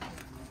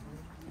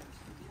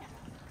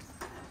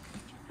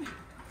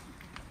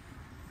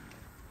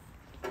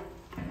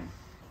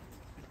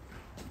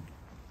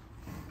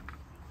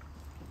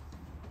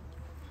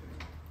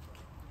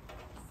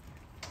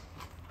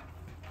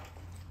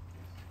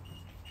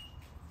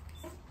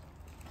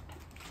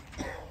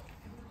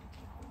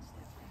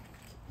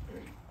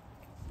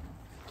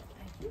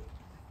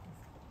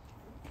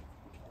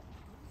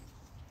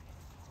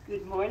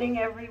 Good morning,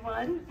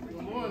 everyone.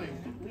 Good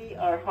morning. We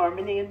are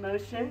Harmony in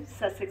Motion,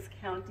 Sussex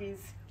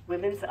County's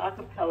women's a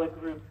cappella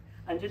group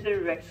under the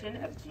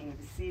direction of Jean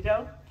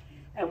Vicido.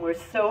 and we're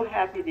so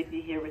happy to be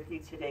here with you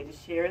today to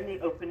share in the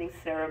opening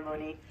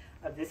ceremony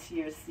of this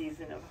year's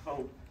Season of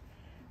Hope.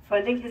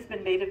 Funding has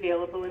been made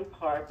available in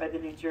part by the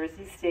New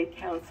Jersey State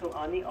Council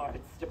on the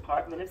Arts,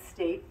 Department of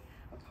State,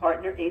 a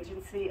partner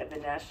agency of the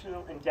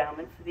National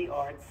Endowment for the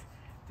Arts,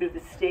 through the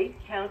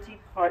State-County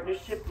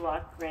Partnership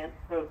Block Grant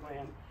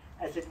Program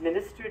as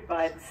administered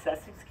by the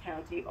Sussex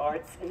County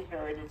Arts and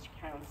Heritage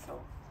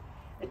Council.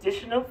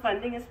 Additional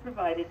funding is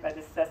provided by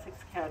the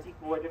Sussex County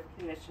Board of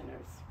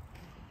Commissioners.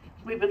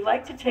 We would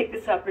like to take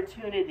this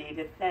opportunity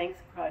to thank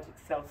Project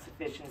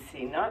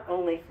Self-Sufficiency, not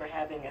only for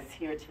having us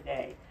here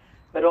today,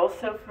 but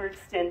also for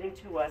extending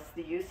to us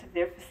the use of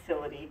their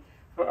facility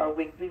for our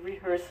weekly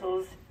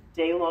rehearsals,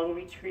 day-long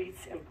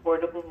retreats, and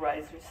portable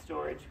riser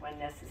storage when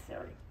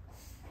necessary.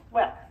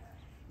 Well,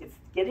 it's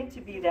getting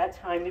to be that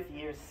time of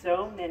year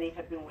so many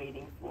have been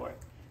waiting for.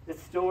 The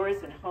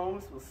stores and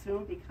homes will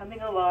soon be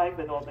coming alive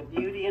with all the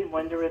beauty and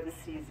wonder of the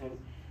season,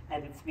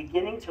 and it's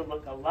beginning to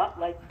look a lot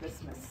like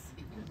Christmas.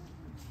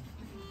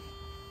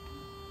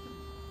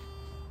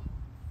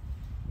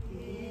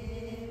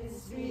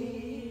 It's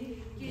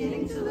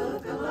beginning to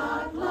look a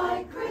lot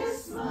like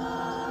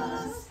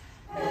Christmas.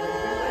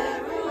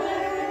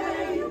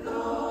 Everywhere you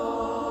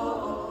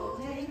go,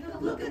 take a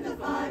look at the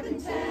 5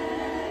 and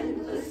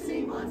 10,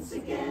 glistening once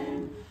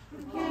again,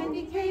 with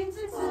candy canes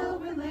and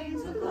silver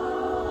lanes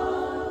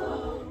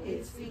aglow.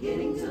 It's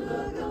beginning to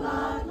look a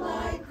lot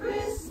like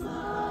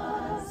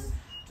Christmas.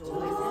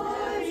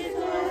 Toys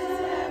in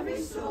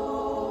every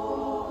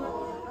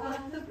store,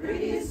 but the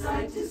prettiest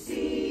sight to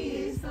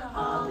see is the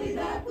holly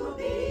that will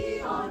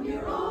be on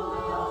your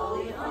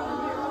own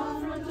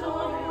front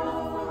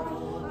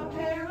door. A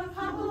pair of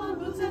hop-along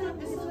boots and a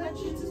pistol that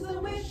shoots is the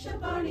wish of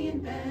Barney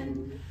and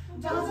Ben.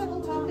 Dolls that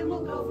will talk and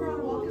will go for a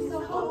walk is the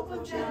hope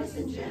of Janice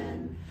and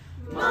Jen.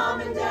 Mom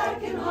and Dad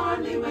can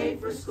hardly wait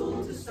for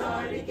school to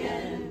start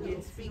again.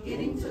 It's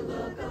beginning to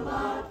look a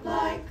lot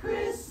like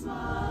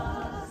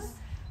Christmas.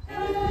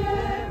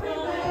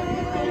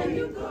 Everywhere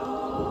you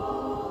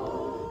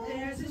go,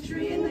 there's a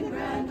tree in the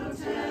Grand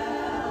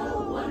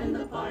Hotel, one in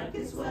the park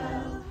as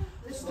well.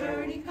 The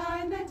sturdy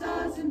kind that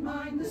doesn't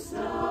mind the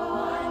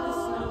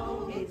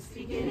snow. It's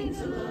beginning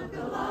to look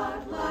a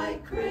lot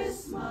like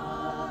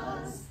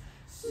Christmas.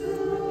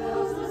 Soon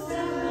the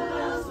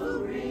bells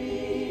will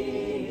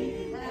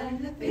ring, and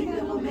the thing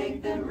that will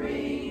make them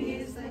ring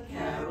is the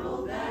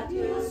carol that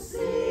you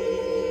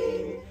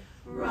sing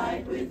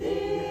right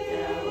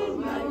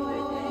within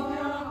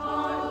your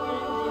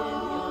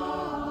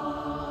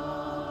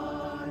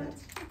heart.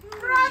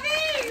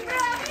 Bravi!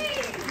 Bravi!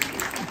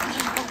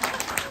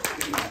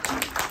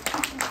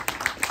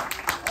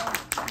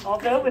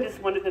 Although it is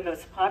one of the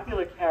most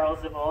popular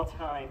carols of all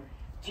time,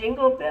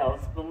 Jingle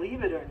Bells,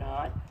 believe it or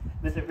not,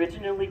 was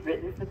originally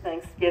written for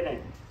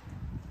Thanksgiving.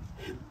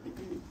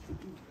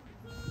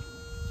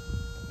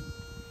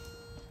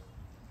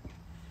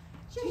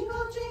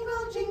 Jingle,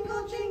 jingle,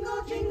 jingle,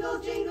 jingle, jingle,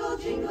 jingle,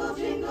 jingle,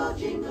 jingle,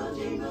 jingle,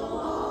 jingle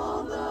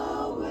all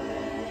the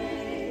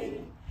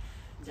way.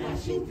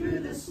 Dashing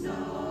through the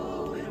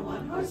snow in a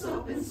one-horse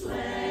open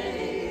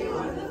sleigh,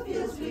 o'er the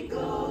fields we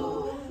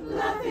go,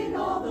 laughing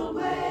all the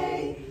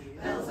way.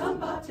 Bells on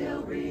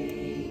bobtail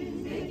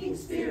ring, making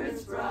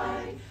spirits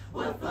bright.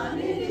 What fun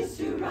it is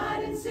to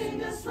ride and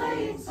sing a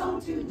sleighing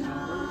song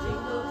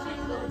tonight.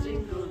 Jingle,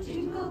 jingle,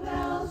 jingle,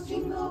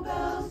 jingle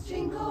bells,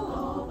 jingle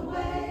all the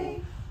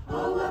way.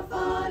 Oh, what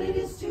fun it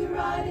is to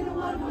ride in a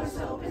one-horse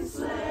open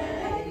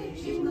sleigh.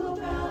 Jingle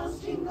bells,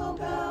 jingle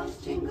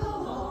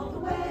all the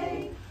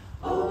way.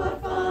 Oh,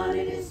 what fun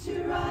it is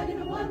to ride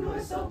in a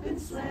one-horse open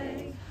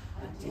sleigh.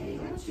 A day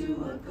or two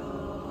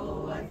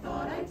ago, I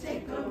thought I'd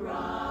take a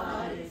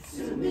ride.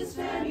 Soon Miss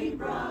Fanny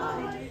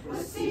Bright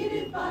was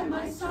seated by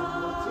my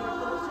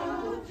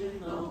side.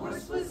 The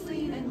horse was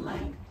lean and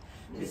lank,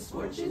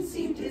 misfortune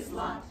seemed his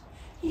lot.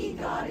 He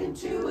got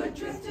into a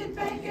drifted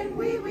bank and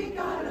we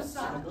got a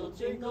sock.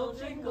 Jingle,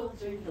 jingle,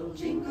 jingle,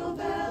 jingle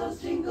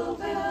bells, jingle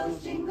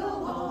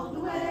all the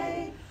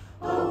way.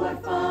 Oh,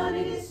 what fun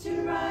it is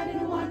to ride in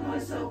a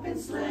one-horse open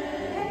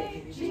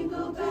sleigh.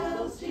 Jingle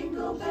bells,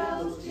 jingle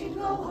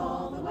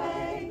all the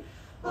way.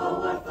 Oh,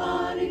 what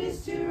fun it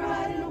is to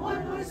ride in a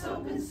one-horse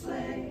open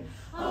sleigh.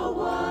 A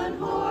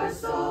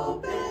one-horse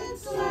open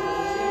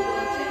sleigh.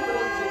 Jingle,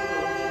 jingle,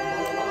 jingle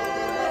all the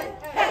way.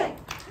 Hey!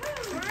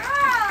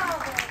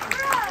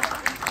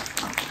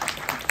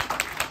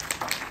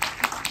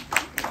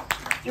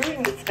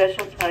 During this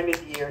special time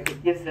of year,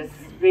 it gives us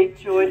great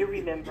joy to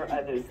remember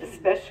others,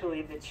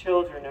 especially the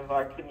children of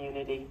our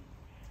community.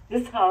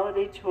 This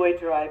holiday toy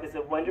drive is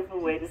a wonderful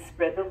way to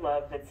spread the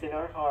love that's in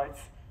our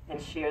hearts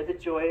and share the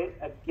joy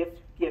of gift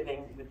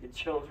giving with the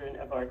children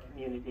of our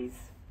communities.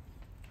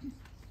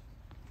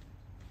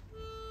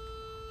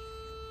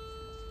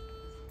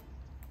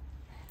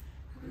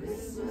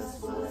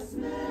 Christmas was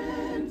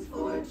meant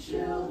for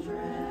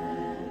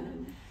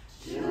children,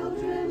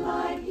 children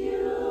like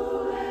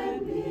you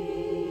and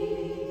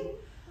me,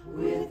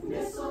 with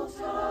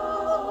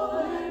mistletoe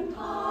and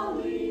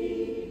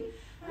holly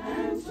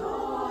and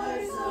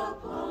toys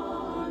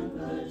upon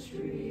the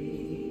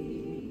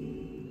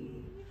tree.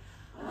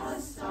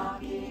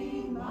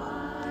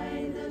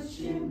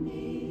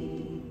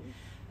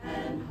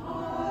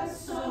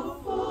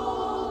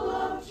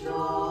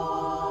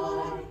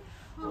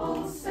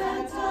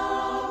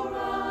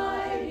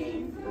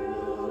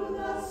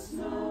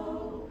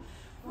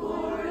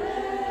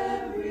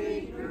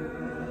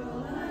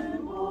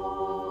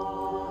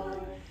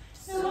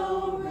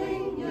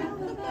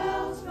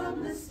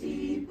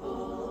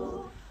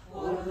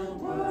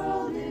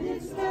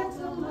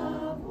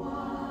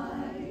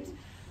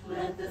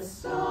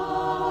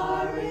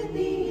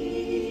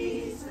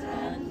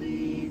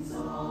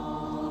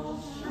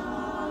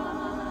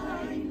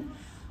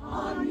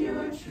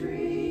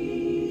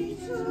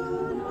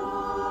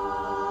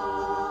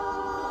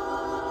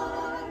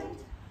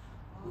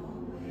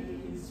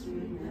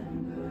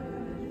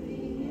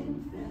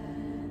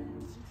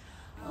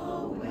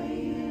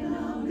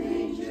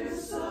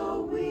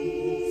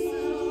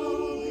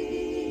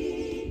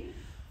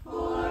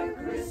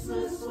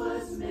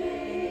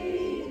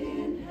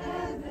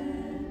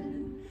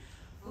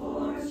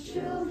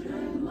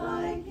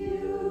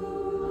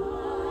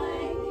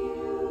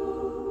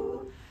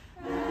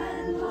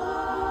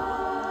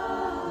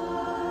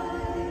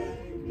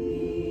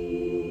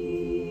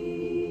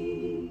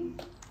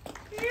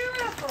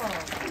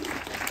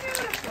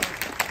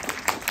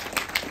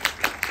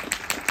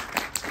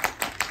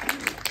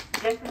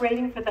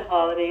 Celebrating for the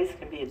holidays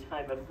can be a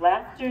time of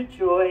laughter,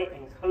 joy,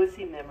 and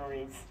cozy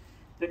memories.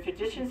 The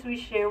traditions we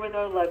share with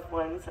our loved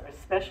ones are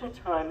special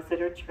times that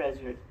are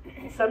treasured.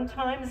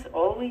 Sometimes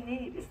all we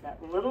need is that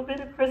little bit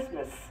of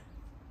Christmas.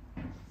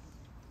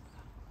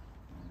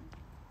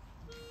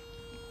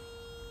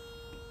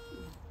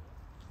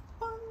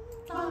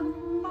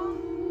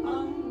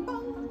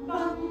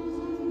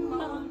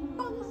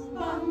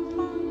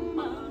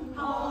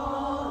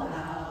 Haul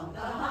out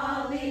the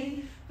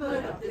holly,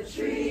 put up the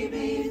tree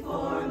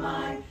before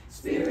my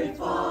spirit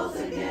falls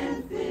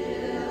again.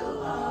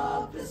 Fill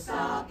up the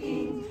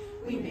stocking.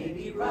 We may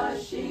be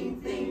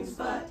rushing things,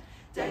 but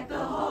deck the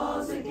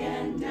halls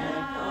again. Deck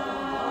the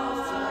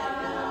halls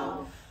right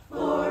now,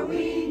 for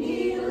we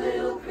need a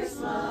little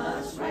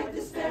Christmas right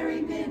this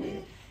very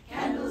minute.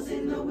 Candles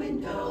in the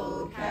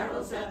window,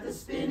 carols at the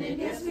spinet.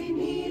 Yes, we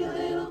need a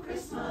little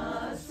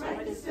Christmas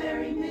right this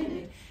very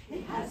minute.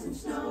 It hasn't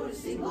snowed a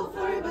single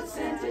flurry, but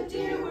Santa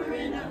dear, we're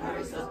in a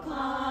hurry. So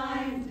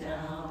climb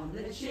down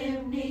the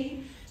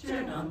chimney,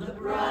 turn on the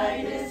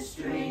brightest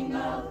string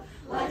of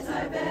lights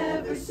I've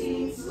ever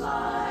seen.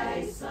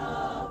 Slice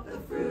up the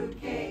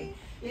fruitcake.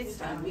 It's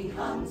time we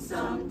hung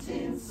some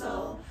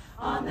tinsel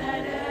on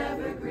that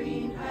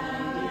evergreen.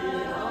 Hang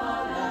it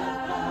on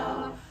that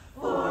bough,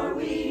 for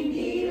we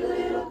need a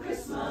little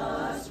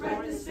Christmas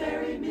right this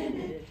very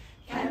minute.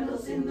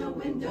 Candles in the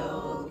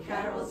window,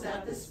 carols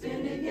at the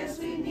spinet. Yes,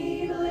 we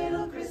need a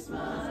little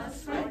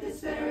Christmas right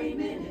this very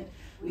minute.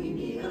 We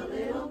need a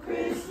little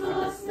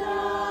Christmas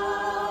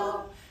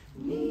now.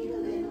 Need a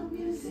little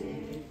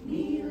music,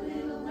 need a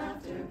little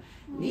laughter,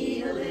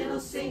 need a little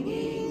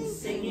singing,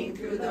 singing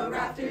through the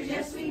rafters.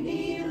 Yes, we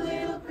need a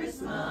little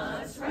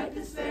Christmas right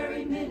this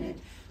very minute.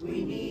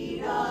 We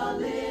need a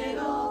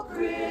little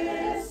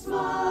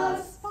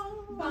Christmas.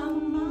 Bum,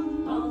 bum,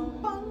 bum,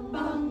 bum,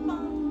 bum,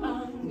 bum,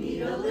 bum.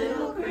 Need a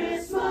little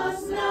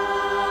Christmas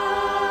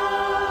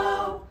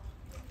now.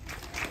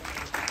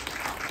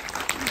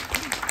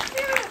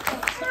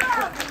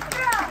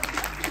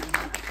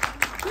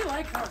 We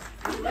like her.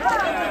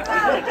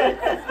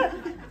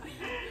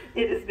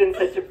 It has been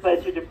such a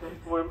pleasure to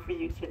perform for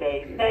you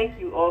today. Thank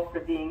you all for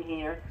being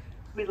here.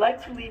 We'd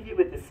like to leave you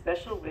with a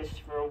special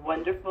wish for a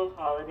wonderful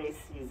holiday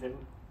season.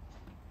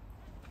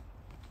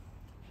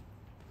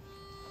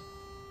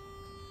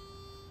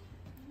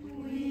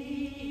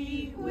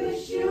 We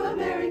wish you a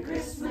Merry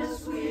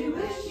Christmas. We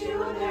wish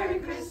you a Merry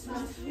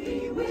Christmas.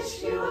 We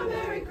wish you a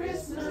Merry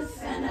Christmas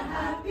and a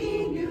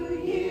Happy New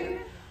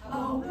Year.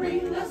 Oh,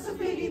 bring us a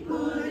figgy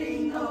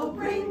pudding. Oh,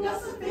 bring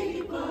us a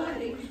figgy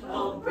pudding.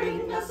 Oh,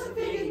 bring us a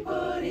figgy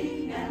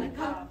pudding and a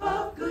cup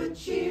of good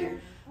cheer.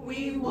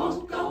 We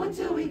won't go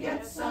until we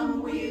get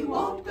some. We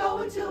won't go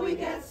until we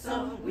get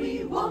some.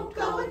 We won't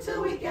go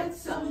until we get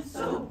some.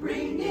 So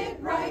bring it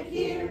right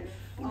here.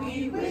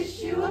 We wish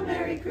you a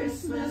Merry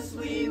Christmas.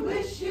 We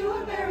wish you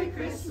a Merry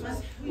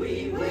Christmas.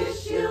 We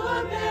wish you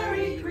a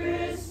Merry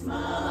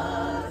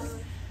Christmas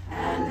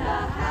and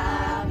a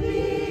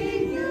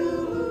Happy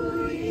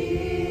New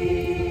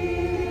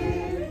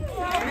Year.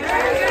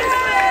 Merry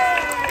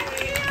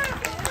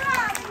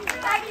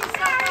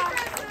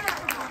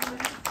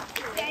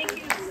Thank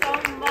you so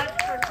much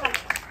for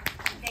coming.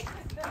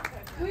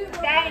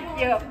 Thank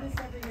you.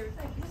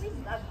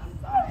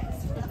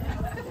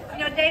 You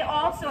know, they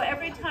also,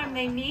 every time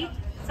they meet,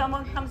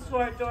 someone comes to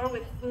our door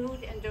with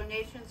food and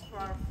donations for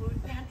our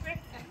food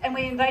pantry. And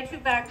we invite you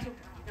back to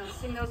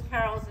sing those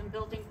carols in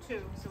Building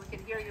 2 so we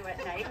can hear you at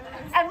night.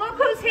 And look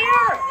who's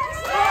here! Look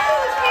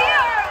who's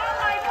here! Oh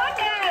my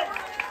goodness!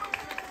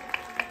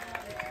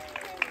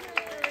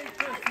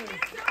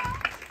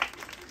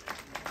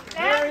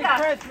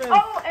 Santa!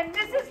 Oh, and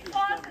Mrs.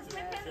 Claus is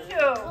with him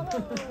too.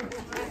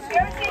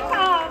 Here she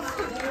comes.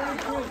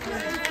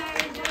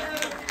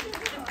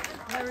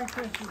 Merry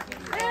Christmas.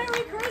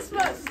 Merry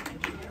Christmas!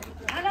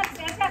 Come on,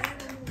 Santa.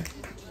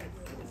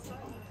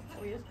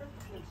 You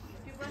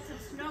brought some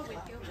snow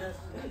with you.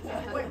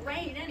 With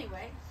rain,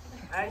 anyway.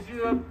 As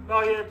you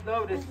may have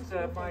noticed,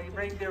 my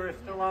reindeer is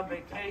still on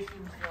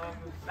vacation, so I'm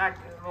back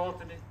in an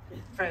alternate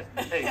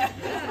transportation.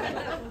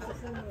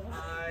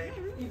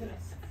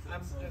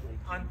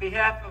 On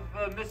behalf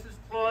of Mrs.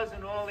 Claus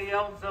and all the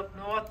elves up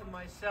north, and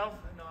myself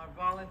and our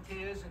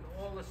volunteers and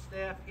all the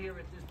staff here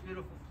at this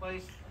beautiful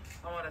place,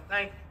 I want to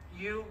thank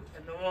you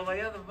and all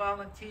the other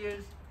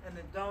volunteers and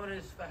the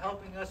donors for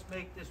helping us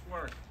make this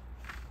work.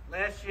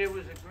 Last year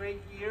was a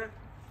great year.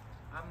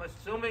 I'm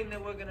assuming that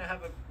we're going to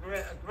have a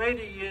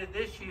greater year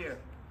this year.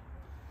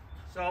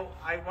 So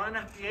I want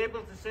to be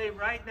able to say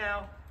right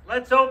now,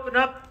 let's open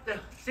up the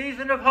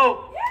season of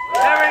hope.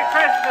 Merry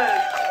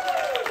Christmas!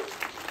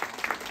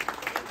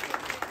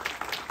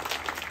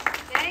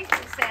 Thank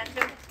you,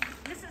 Santa.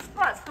 Mrs.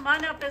 Claus, come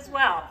on up as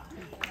well.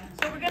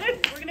 So we're gonna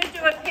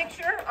do a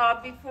picture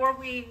before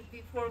we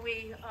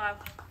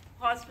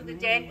pause for the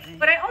day.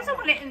 But I also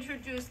want to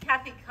introduce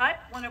Kathy Cutt,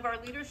 one of our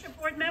leadership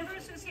board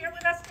members, who's here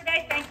with us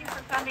today. Thank you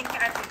for coming,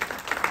 Kathy.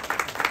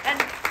 And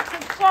to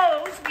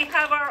close, we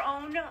have our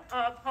own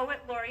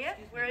poet laureate.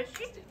 Where is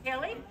she?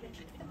 Haley,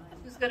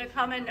 who's going to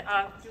come and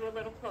do a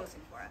little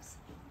closing for us.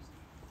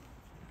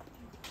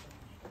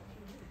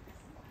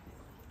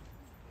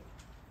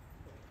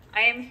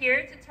 I am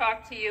here to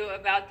talk to you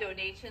about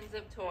donations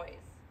of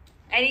toys.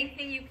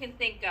 Anything you can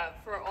think of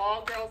for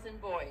all girls and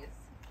boys.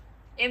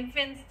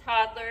 Infants,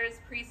 toddlers,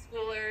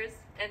 preschoolers,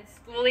 and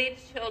school-age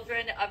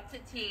children up to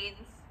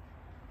teens.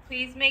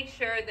 Please make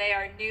sure they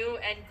are new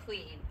and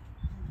clean.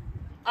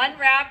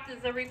 Unwrapped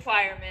is a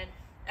requirement,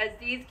 as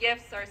these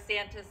gifts are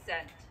Santa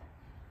sent.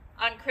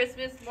 On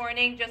Christmas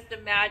morning, just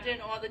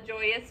imagine all the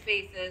joyous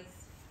faces.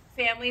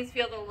 Families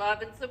feel the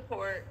love and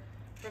support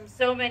from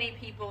so many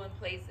people and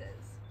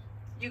places.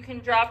 You can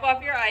drop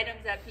off your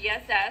items at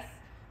PSS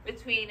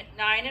between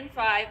 9 and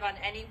 5 on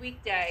any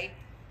weekday,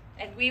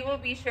 and we will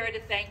be sure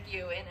to thank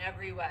you in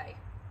every way.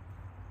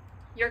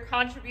 Your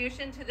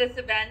contribution to this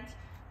event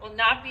will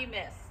not be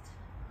missed.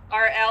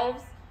 Our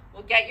elves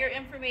will get your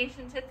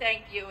information to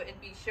thank you and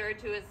be sure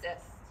to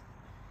assist.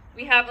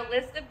 We have a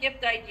list of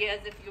gift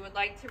ideas if you would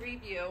like to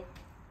review.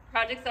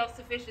 Project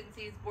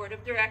Self-Sufficiency's Board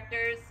of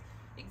Directors,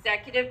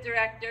 Executive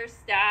Director,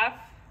 staff,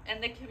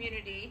 and the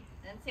community,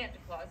 and Santa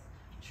Claus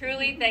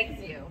truly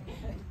thanks you.